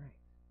your strength.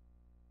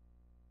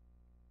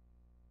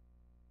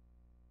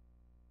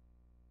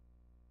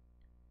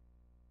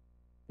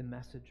 The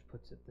Message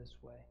puts it this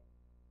way.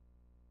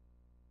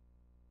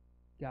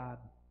 God,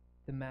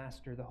 the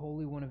Master, the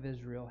Holy One of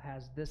Israel,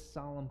 has this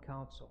solemn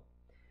counsel.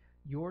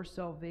 Your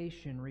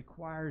salvation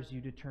requires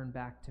you to turn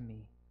back to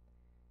me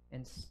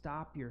and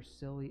stop your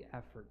silly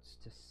efforts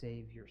to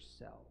save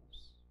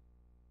yourselves.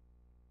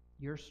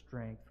 Your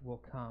strength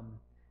will come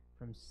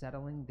from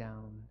settling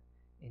down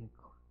in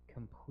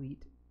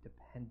complete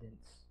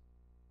dependence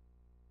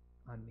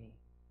on me.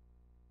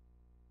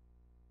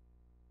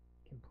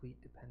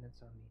 Complete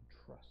dependence on me,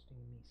 trusting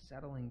me,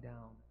 settling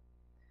down.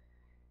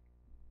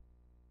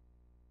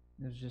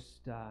 It was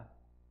just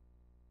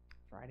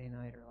Friday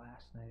night or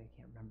last night, I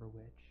can't remember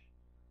which.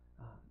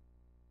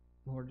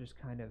 Lord just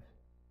kind of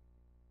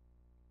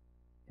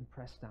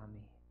impressed on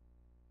me,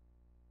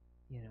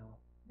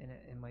 and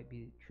it might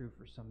be true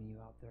for some of you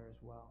out there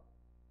as well.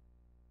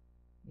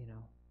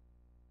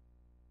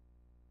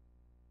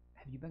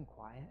 Have you been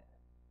quiet?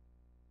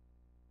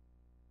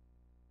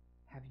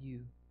 Have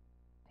you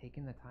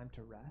taken the time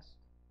to rest?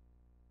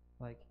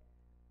 Like,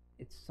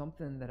 it's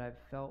something that I've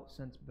felt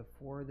since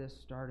before this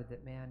started,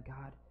 that, man,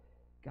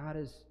 God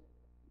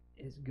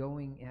is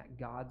going at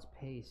God's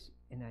pace,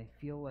 and I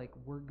feel like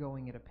we're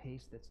going at a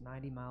pace that's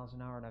 90 miles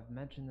an hour, and I've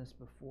mentioned this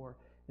before,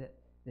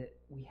 that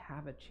we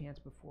have a chance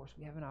before us,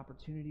 we have an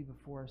opportunity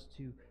before us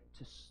to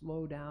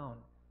slow down.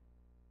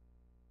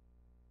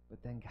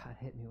 But then God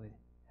hit me with,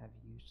 have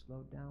you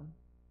slowed down?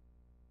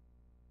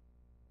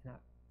 And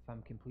if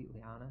I'm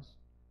completely honest,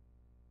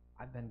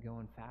 I've been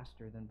going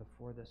faster than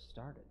before this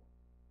started.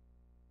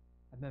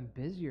 I've been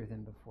busier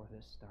than before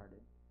this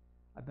started.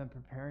 I've been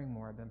preparing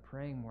more. I've been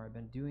praying more. I've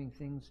been doing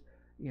things,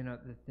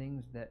 the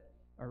things that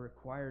are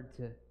required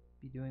to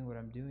be doing what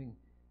I'm doing.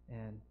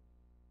 And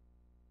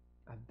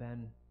I've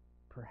been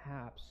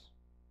perhaps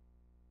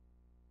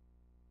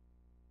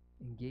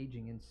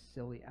engaging in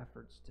silly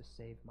efforts to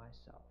save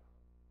myself,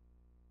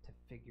 to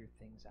figure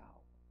things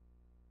out.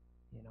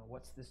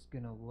 What's this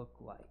going to look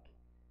like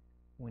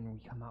when we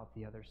come out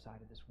the other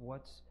side of this?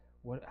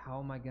 How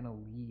am I going to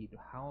lead?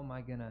 How am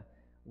I going to,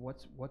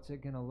 what's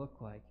it going to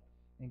look like?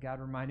 And God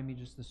reminded me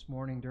just this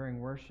morning during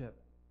worship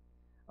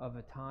of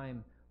a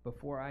time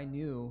before I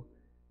knew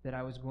that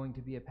I was going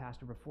to be a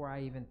pastor, before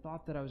I even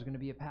thought that I was going to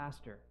be a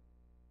pastor,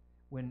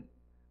 when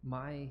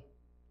my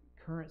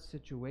current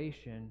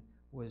situation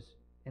was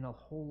in a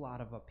whole lot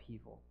of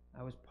upheaval.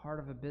 I was part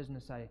of a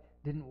business I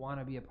didn't want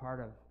to be a part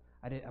of.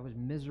 I was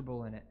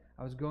miserable in it.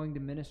 I was going to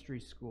ministry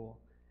school,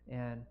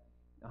 and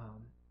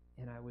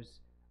I was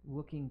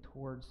looking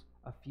towards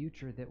a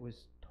future that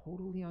was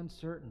totally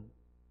uncertain.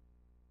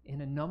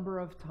 In a number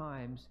of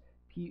times,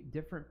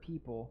 different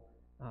people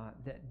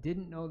that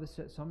didn't know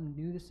some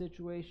knew the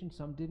situation,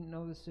 some didn't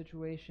know the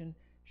situation,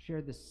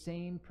 shared the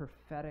same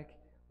prophetic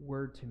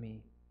word to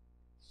me.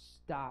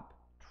 Stop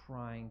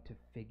trying to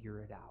figure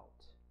it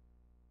out.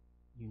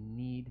 You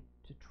need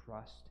to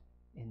trust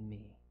in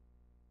me.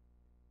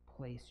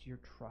 Place your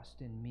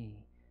trust in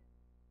me.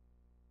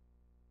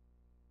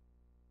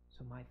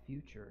 So my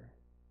future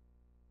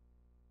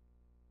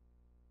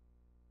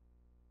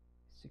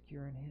is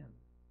secure in Him.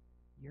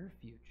 Your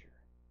future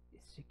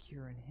is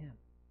secure in Him.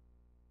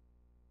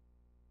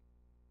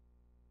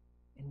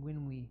 And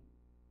when we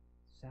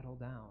settle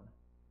down,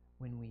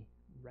 when we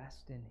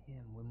rest in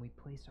Him, when we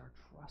place our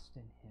trust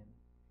in Him,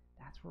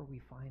 that's where we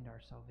find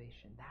our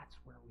salvation. That's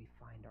where we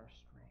find our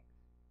strength.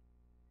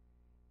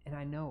 And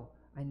I know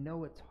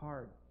it's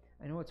hard.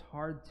 I know it's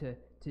hard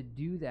to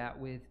do that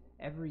with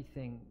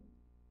everything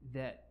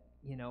that,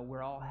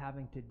 we're all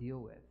having to deal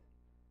with.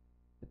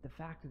 But the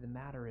fact of the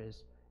matter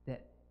is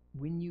that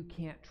when you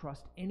can't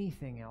trust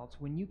anything else,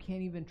 when you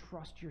can't even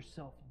trust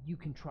yourself, you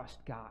can trust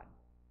God.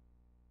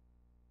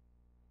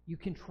 You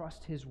can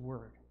trust His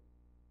Word.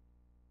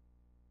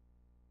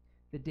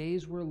 The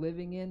days we're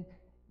living in,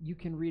 you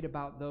can read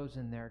about those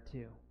in there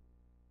too.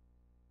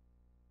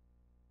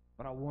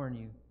 But I'll warn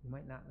you, you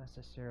might not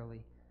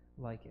necessarily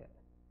like it.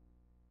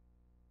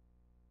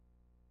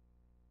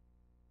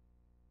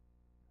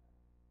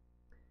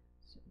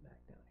 Sitting back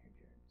down here,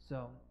 Jared.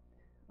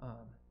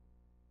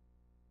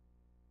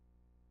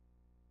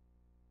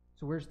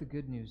 So where's the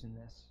good news in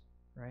this,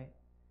 right?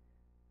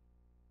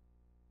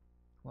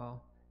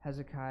 Well,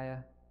 Hezekiah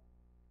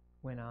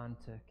went on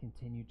to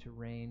continue to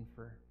reign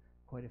for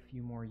quite a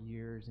few more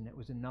years, and it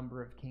was a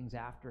number of kings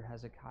after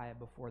Hezekiah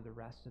before the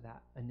rest of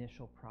that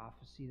initial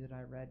prophecy that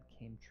I read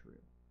came true.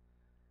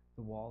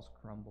 The walls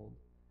crumbled,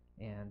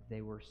 and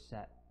they were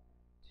set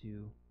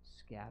to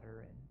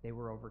scatter, and they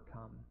were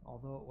overcome,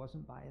 although it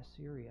wasn't by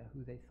Assyria,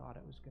 who they thought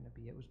it was going to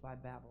be. It was by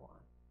Babylon.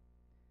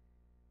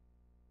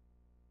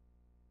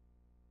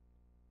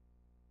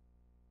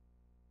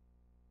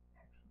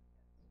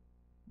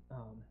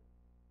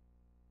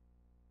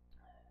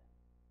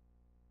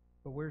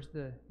 But where's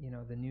the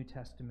New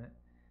Testament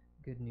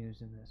good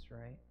news in this,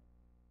 right?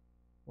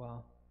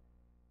 Well,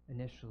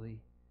 initially,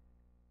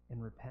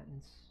 in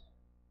repentance,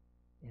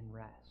 in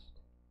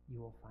rest, you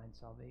will find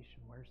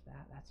salvation. Where's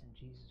that? That's in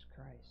Jesus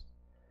Christ.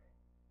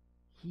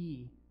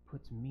 He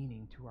puts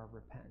meaning to our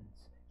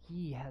repentance.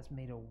 He has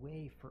made a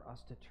way for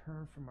us to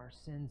turn from our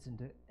sins and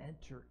to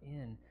enter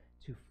in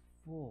to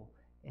full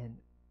and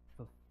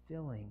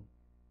fulfilling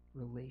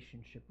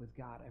relationship with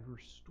God, a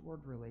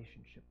restored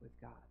relationship with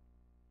God.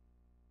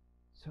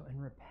 So in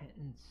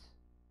repentance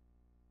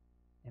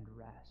and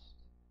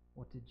rest,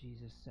 what did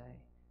Jesus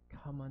say?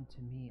 Come unto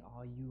me,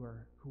 all you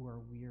who are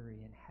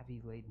weary and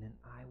heavy laden, and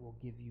I will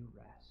give you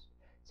rest.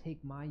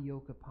 Take my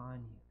yoke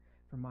upon you,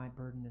 for my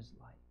burden is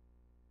light.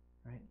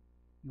 Right?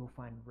 You will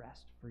find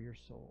rest for your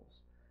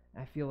souls.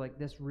 And I feel like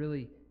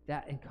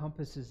that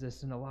encompasses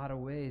this in a lot of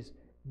ways.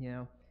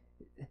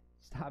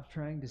 Stop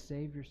trying to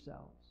save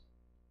yourselves.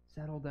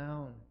 Settle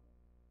down.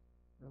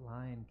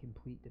 Rely in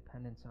complete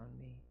dependence on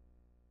me.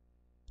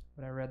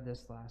 But I read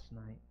this last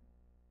night.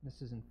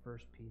 This is in 1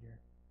 Peter.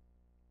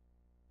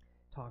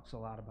 Talks a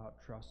lot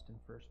about trust in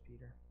 1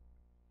 Peter.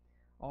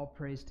 All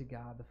praise to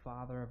God, the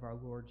Father of our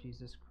Lord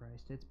Jesus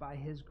Christ. It's by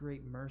His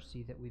great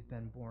mercy that we've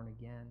been born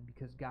again,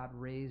 because God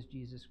raised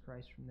Jesus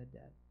Christ from the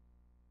dead.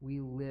 We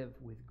live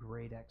with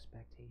great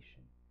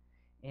expectation,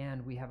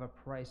 and we have a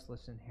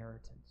priceless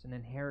inheritance, an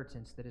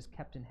inheritance that is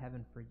kept in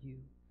heaven for you,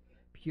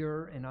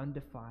 pure and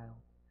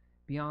undefiled,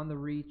 beyond the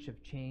reach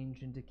of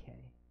change and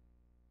decay.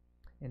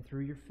 And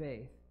through your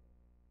faith,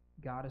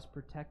 God is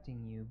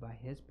protecting you by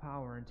His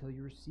power until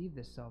you receive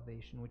this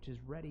salvation, which is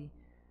ready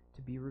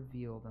to be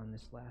revealed on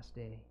this last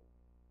day,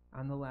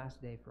 on the last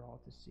day for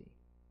all to see.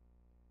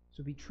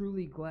 So be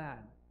truly glad.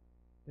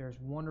 There is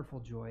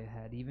wonderful joy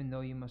ahead, even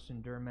though you must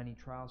endure many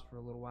trials for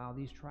a little while.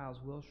 These trials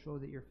will show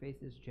that your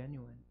faith is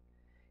genuine.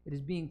 It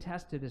is being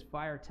tested as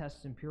fire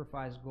tests and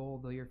purifies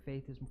gold, though your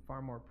faith is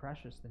far more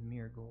precious than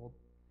mere gold.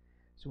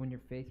 So when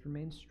your faith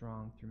remains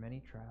strong through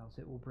many trials,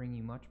 it will bring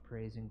you much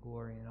praise and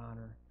glory and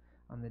honor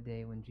on the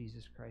day when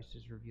Jesus Christ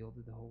is revealed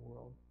to the whole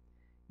world.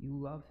 You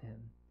love Him,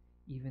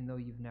 even though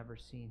you've never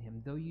seen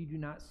Him. Though you do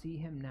not see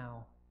Him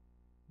now,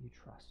 you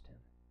trust Him.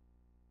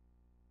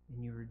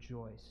 And you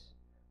rejoice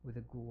with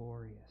a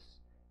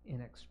glorious,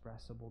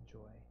 inexpressible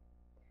joy.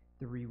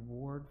 The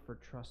reward for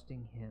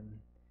trusting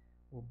Him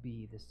will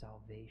be the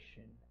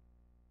salvation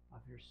of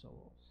your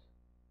souls.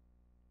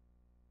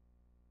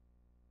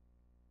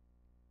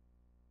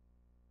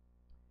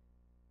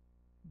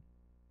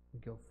 We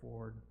go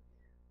forward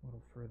a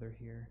little further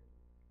here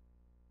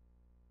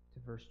to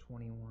verse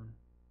 21,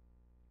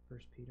 1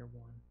 Peter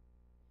 1.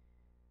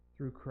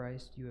 Through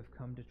Christ you have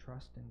come to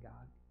trust in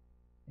God,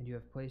 and you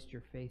have placed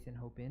your faith and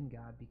hope in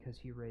God, because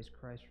He raised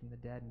Christ from the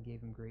dead and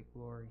gave Him great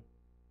glory.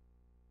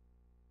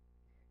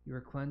 You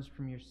were cleansed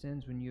from your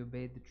sins when you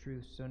obeyed the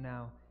truth, so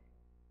now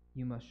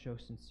you must show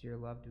sincere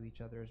love to each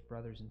other as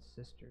brothers and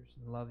sisters,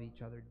 and love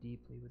each other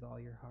deeply with all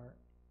your heart.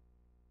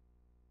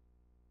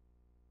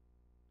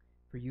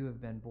 For you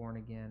have been born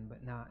again,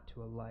 but not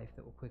to a life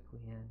that will quickly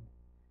end.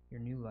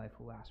 Your new life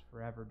will last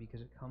forever,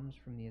 because it comes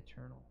from the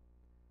eternal,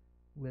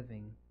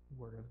 living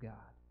Word of God.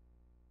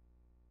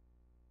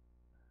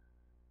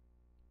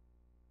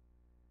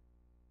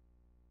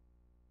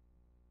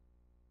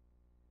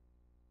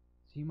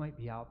 So you might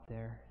be out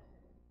there,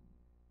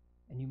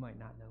 and you might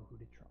not know who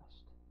to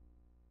trust.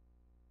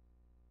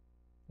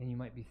 And you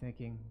might be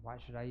thinking, why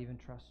should I even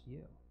trust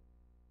you?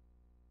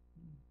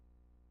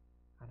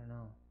 I don't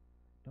know.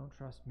 Don't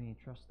trust me,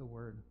 trust the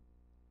Word.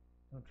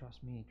 Don't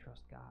trust me,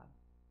 trust God.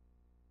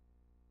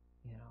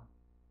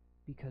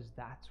 Because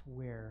that's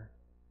where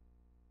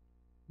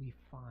we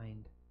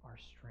find our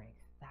strength.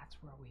 That's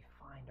where we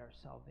find our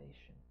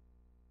salvation.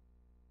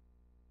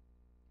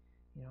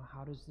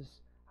 How does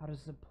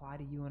this apply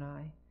to you and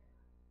I?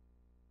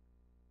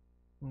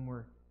 When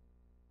we're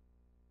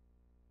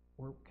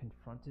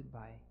confronted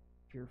by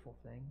fearful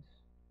things,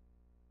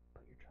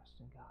 put your trust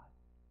in God.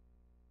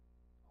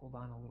 Hold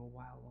on a little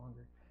while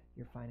longer.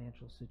 Your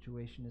financial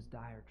situation is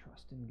dire.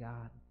 Trust in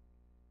God.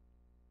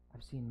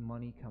 I've seen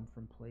money come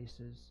from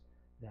places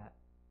that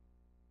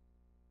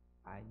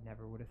I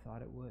never would have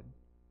thought it would.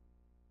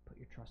 Put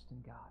your trust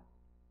in God.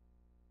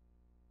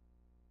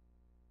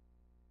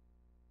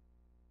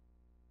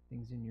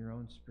 things in your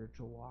own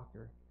spiritual walk,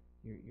 or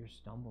you're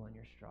stumbling,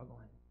 you're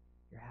struggling,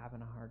 you're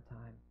having a hard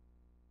time.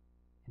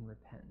 In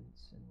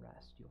repentance and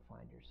rest, you'll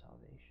find your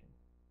salvation.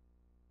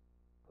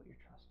 Put your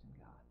trust in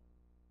God.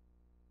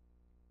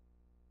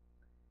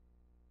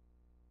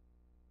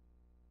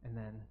 And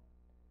then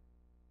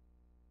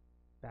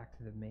back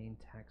to the main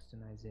text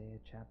in Isaiah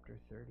chapter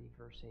 30,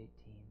 verse 18.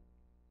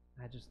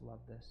 I just love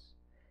this.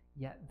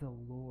 Yet the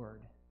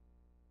Lord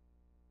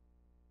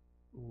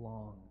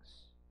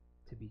longs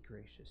to be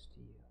gracious to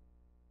you.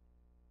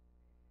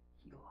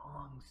 He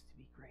longs to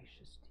be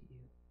gracious to you.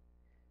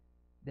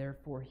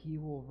 Therefore, he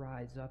will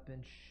rise up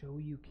and show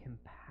you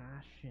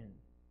compassion.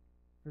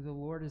 For the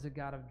Lord is a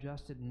God of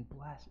justice,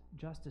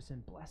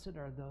 and blessed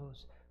are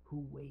those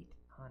who wait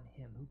on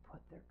him, who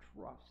put their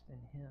trust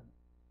in him.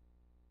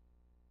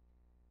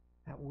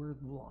 That word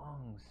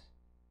longs.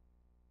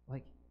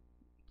 Like,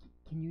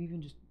 can you even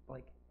just,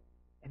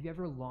 have you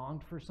ever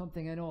longed for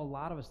something? I know a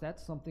lot of us,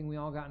 that's something we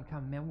all got in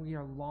common. Man, we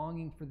are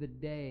longing for the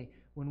day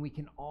when we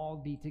can all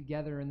be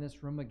together in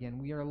this room again.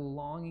 We are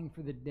longing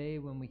for the day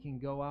when we can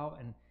go out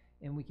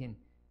and we can,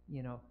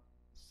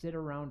 sit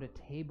around a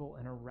table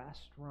in a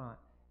restaurant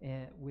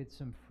and with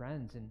some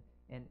friends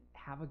and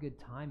have a good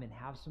time and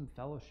have some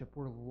fellowship.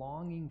 We're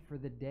longing for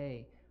the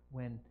day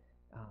when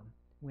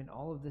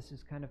all of this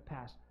is kind of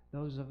past.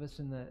 Those of us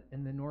in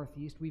the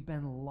Northeast, we've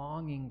been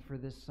longing for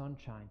this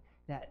sunshine,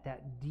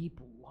 that deep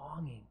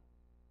longing.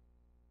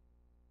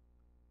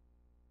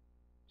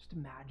 Just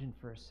imagine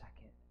for a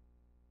second,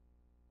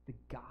 the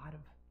God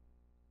of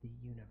the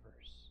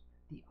universe,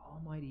 the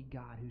Almighty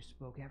God who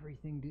spoke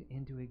everything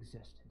into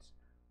existence,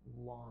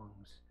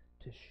 longs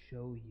to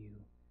show you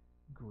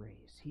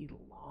grace. He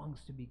longs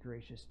to be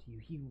gracious to you.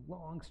 He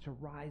longs to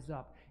rise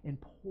up and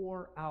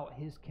pour out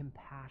his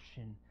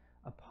compassion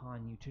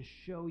upon you, to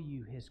show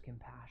you his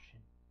compassion.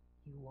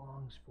 He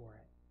longs for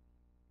it.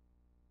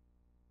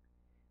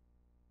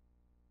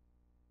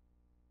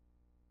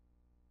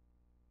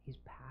 He's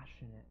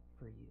passionate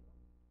for you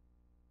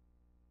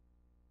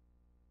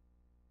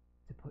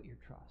to put your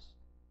trust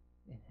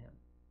in him.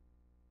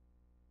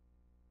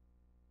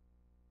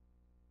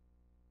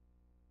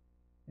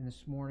 And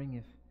this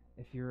morning,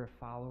 if you're a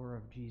follower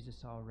of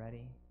Jesus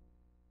already,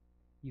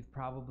 you've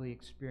probably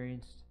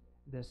experienced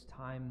this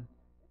time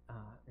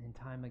and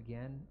time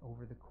again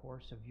over the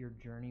course of your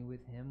journey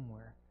with him,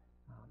 where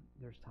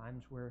there's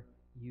times where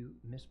you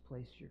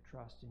misplace your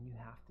trust and you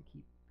have to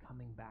keep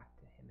coming back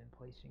to him and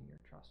placing your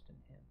trust in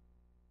him.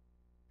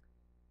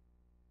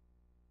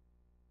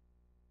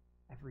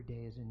 Every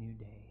day is a new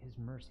day. His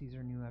mercies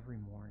are new every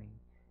morning,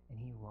 and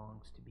he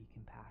longs to be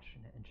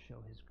compassionate and show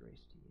his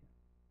grace to you.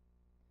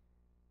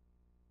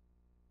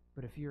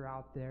 But if you're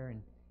out there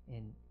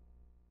and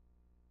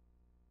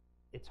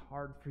it's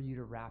hard for you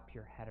to wrap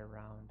your head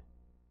around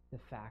the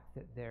fact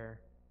that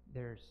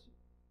there's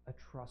a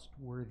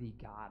trustworthy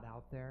God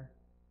out there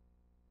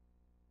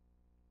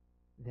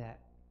that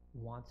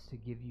wants to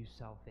give you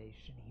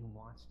salvation, he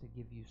wants to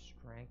give you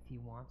strength, he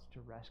wants to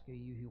rescue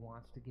you, he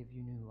wants to give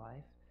you new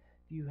life.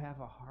 If you have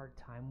a hard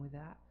time with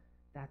that,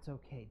 that's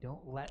okay.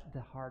 Don't let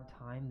the hard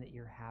time that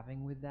you're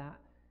having with that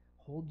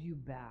hold you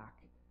back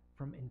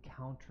from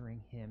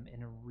encountering him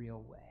in a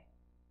real way.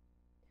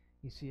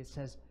 You see, it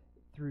says,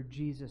 through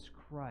Jesus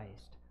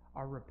Christ,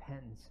 our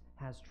repentance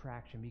has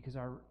traction, because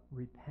our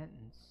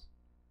repentance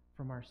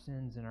from our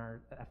sins and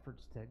our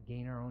efforts to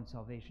gain our own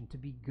salvation, to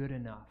be good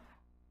enough.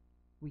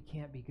 We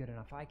can't be good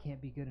enough. I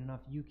can't be good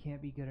enough. You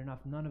can't be good enough.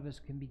 None of us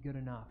can be good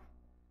enough.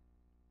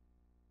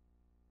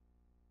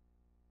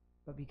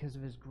 But because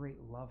of his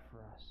great love for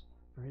us,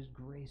 for his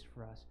grace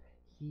for us,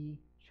 he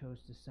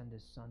chose to send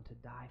his son to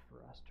die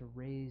for us, to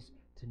raise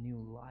to new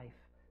life,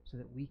 so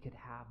that we could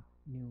have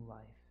new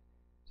life,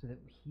 so that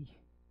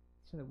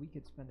we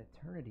could spend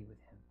eternity with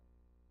him.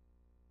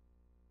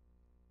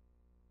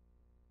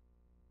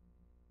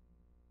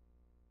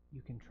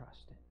 You can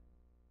trust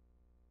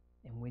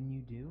it. And when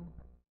you do,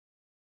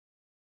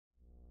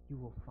 you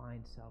will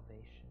find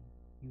salvation.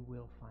 You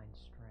will find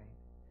strength.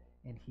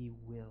 And he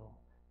will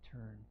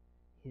turn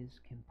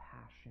his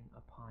compassion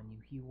upon you.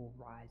 He will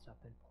rise up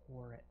and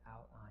pour it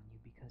out on you,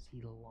 because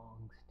he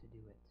longs to do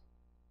it.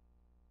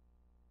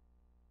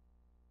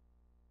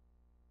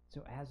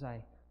 So as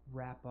I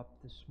wrap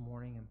up this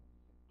morning, I'm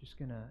just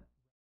going to,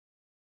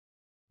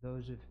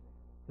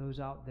 those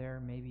out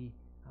there, maybe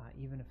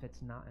even if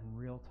it's not in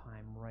real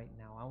time right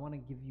now, I want to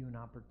give you an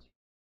opportunity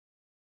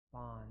to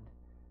respond.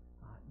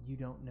 You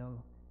don't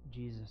know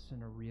Jesus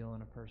in a real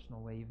and a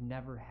personal way. You've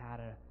never had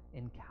an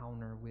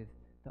encounter with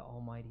the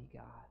Almighty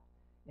God.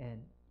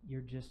 And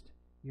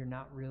you're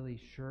not really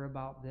sure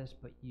about this,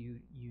 but you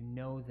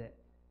know that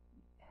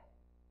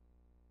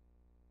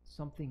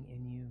something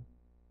in you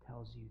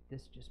tells you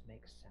this just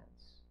makes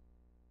sense,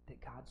 that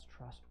God's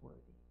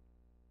trustworthy,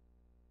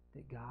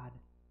 that God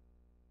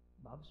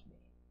loves me.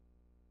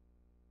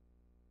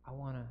 I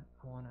want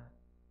to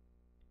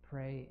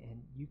pray,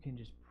 and you can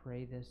just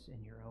pray this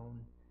in your own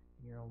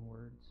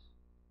words.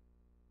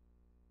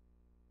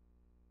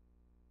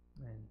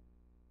 And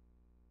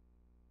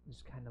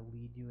just kind of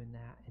lead you in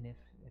that. And if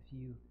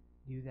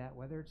do that,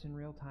 whether it's in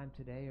real time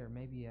today or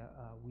maybe a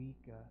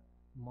week,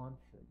 a month,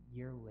 a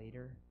year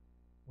later,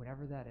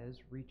 whatever that is,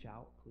 reach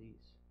out,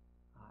 please.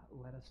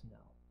 Let us know.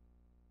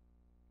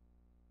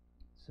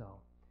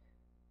 So,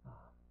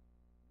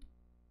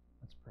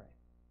 let's pray.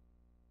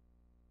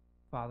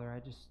 Father,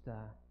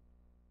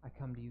 I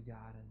come to you,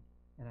 God,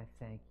 and I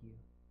thank you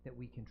that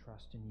we can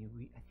trust in you.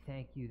 I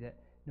thank you that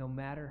no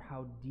matter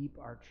how deep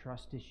our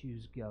trust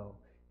issues go,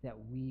 that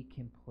we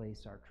can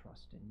place our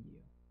trust in you.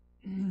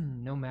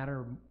 No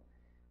matter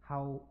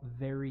how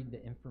varied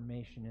the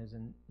information is,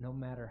 and no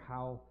matter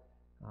how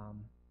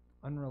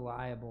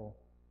unreliable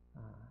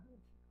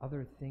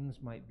other things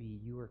might be,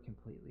 you are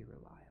completely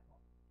reliable.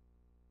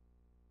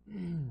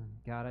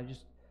 God,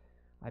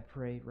 I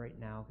pray right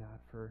now, God,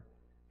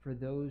 for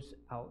those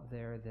out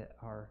there that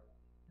are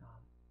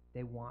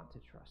they want to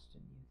trust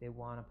in you. They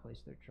want to place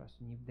their trust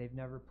in you. They've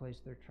never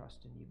placed their trust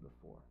in you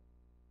before.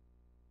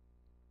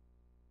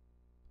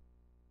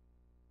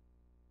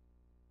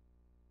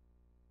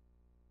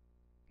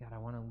 God, I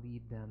want to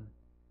lead them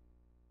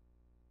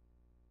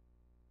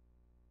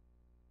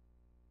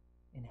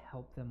and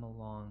help them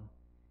along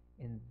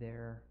in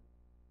their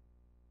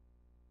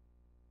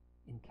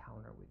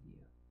encounter with you.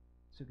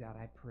 So God,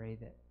 I pray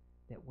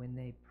that when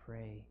they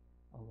pray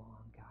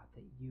along, God,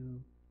 that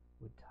you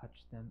would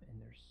touch them in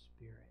their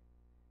spirit,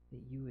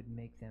 that you would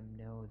make them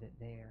know that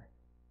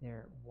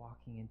they're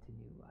walking into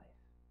new life,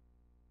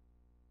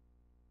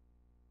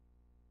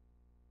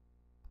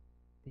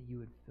 that you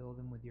would fill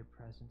them with your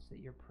presence, that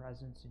your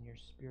presence and your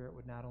spirit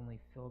would not only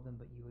fill them,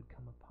 but you would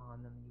come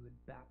upon them, you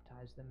would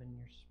baptize them in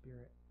your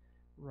spirit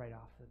right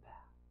off the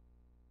bat.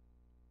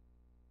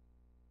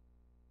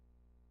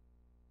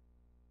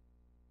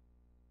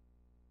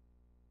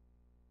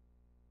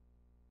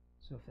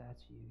 So if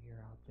that's you, you're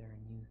out there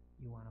and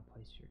you want to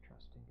place your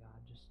trust in God,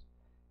 just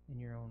in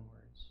your own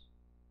words.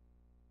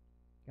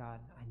 God,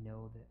 I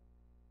know that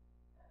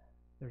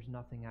there's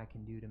nothing I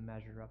can do to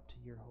measure up to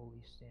your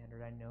holy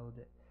standard. I know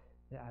that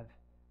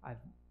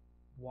I've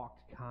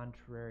walked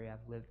contrary,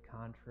 I've lived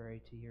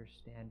contrary to your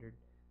standard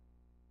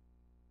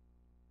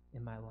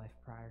in my life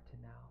prior to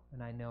now.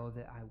 And I know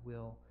that I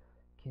will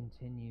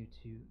continue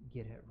to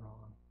get it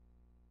wrong.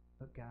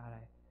 But God,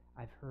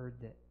 I've heard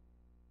that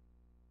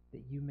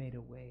you made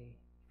a way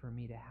for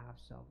me to have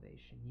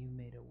salvation. You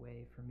made a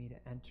way for me to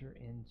enter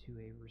into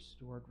a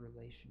restored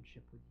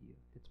relationship with you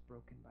that's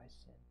broken by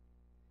sin,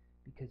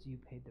 because you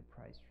paid the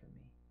price for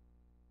me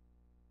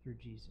through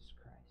Jesus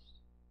Christ,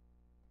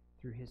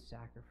 through his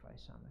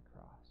sacrifice on the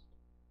cross.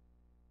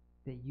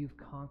 That you've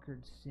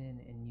conquered sin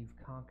and you've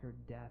conquered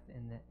death,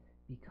 and that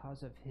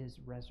because of his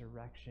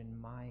resurrection,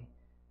 my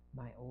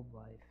old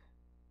life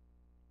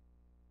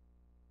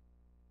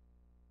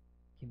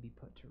can be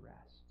put to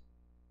rest,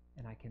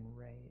 and I can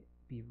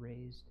be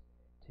raised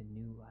to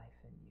new life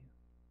in you.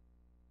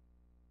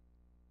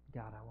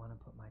 God, I want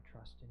to put my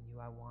trust in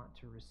you. I want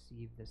to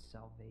receive the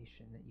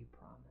salvation that you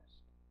promised.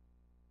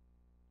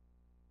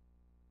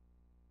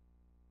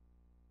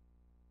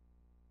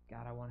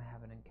 God, I want to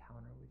have an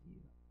encounter with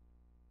you.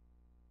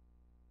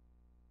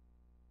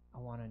 I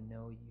want to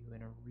know you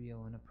in a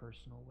real and a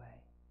personal way,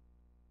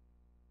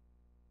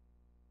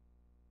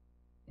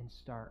 and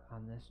start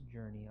on this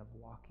journey of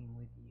walking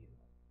with you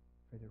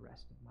for the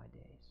rest of my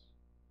days.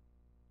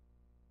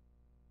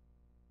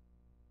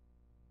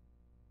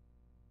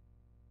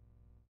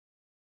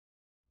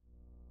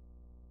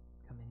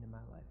 Come into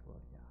my life,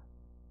 Lord God.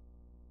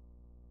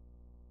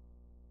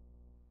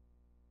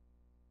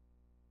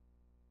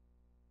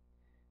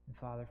 And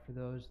Father, for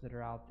those that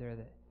are out there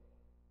that,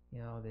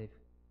 they've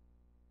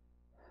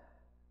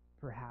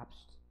perhaps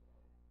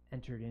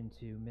entered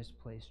into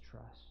misplaced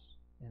trust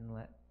and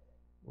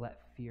let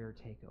fear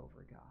take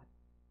over, God,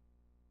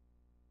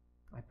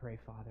 I pray,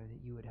 Father,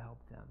 that you would help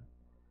them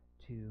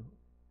to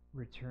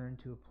return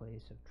to a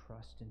place of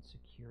trust and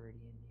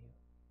security in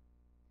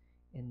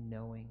you, in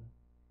knowing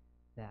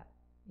that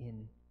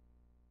in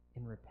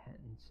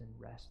repentance and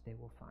rest they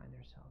will find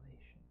their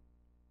salvation,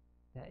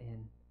 that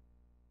in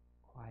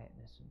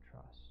quietness and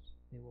trust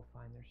they will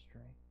find their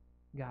strength.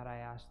 God, I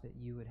ask that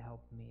you would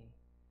help me,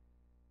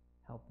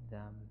 help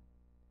them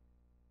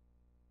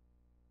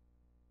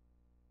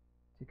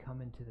to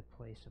come into the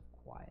place of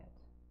quiet.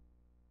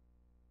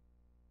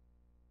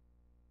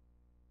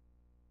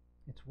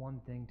 It's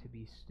one thing to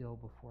be still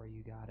before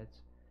you, God.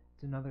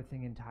 It's another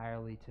thing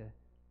entirely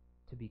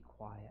to be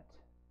quiet.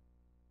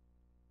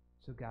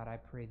 So God, I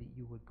pray that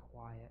you would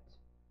quiet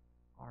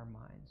our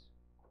minds,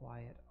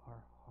 quiet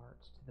our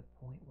hearts to the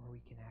point where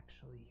we can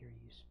actually hear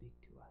you speak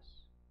to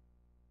us.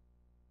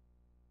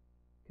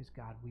 Because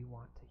God, we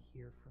want to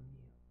hear from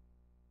you.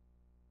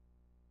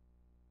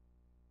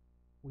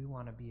 We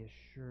want to be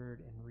assured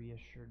and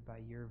reassured by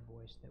your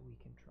voice that we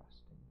can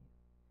trust in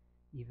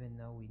you. Even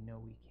though we know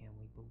we can,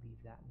 we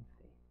believe that in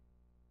faith.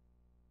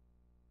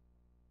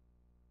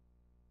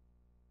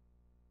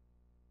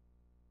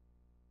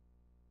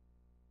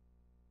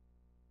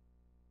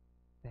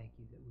 Thank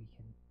you that we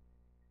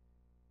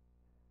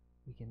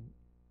can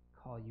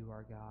call you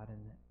our God,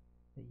 and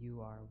that you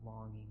are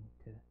longing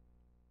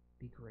to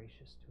be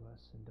gracious to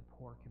us and to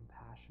pour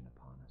compassion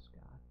upon us,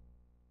 God.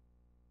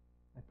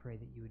 I pray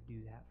that you would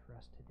do that for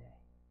us today,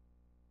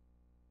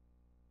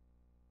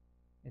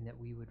 and that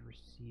we would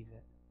receive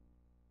it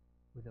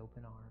with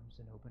open arms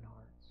and open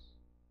hearts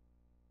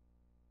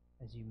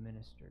as you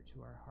minister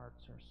to our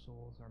hearts, our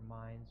souls, our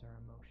minds, our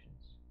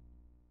emotions.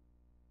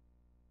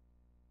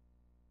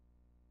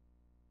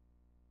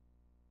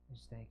 I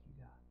just thank you,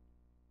 God.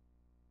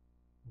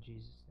 In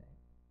Jesus' name,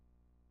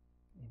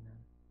 amen.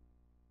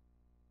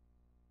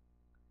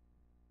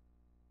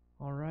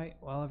 All right,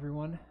 well,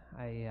 everyone,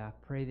 I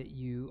pray that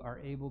you are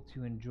able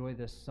to enjoy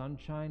this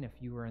sunshine. If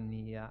you are in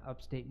the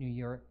upstate New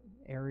York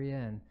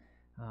area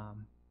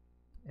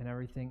and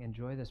everything,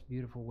 enjoy this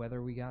beautiful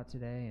weather we got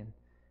today,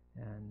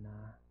 and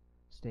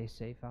stay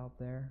safe out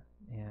there.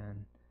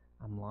 And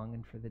I'm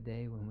longing for the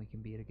day when we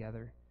can be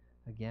together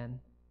again,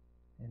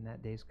 and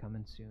that day's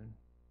coming soon.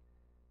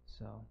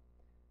 So,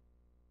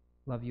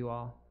 love you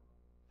all.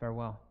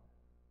 Farewell.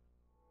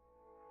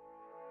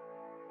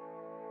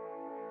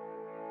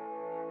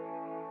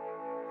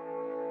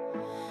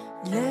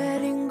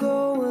 Letting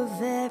go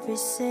of every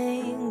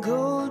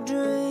single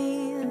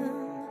dream,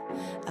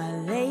 I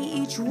lay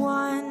each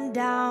one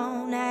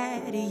down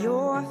at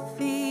your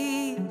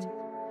feet.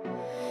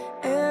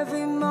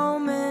 Every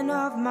moment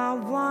of my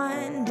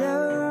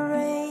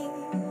wandering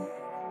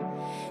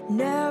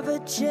never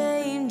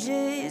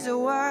changes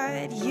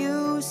what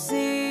you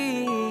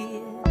see.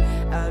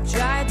 I've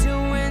tried to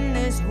win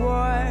this war,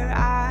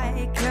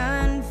 I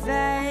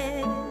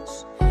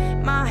confess.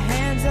 My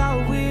hands are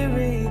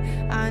weary,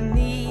 I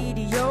need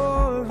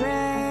your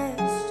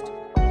rest.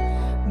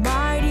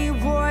 Mighty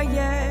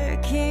warrior,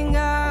 king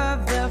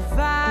of the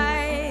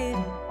fight.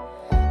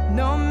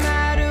 No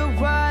matter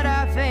what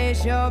I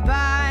face, your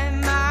body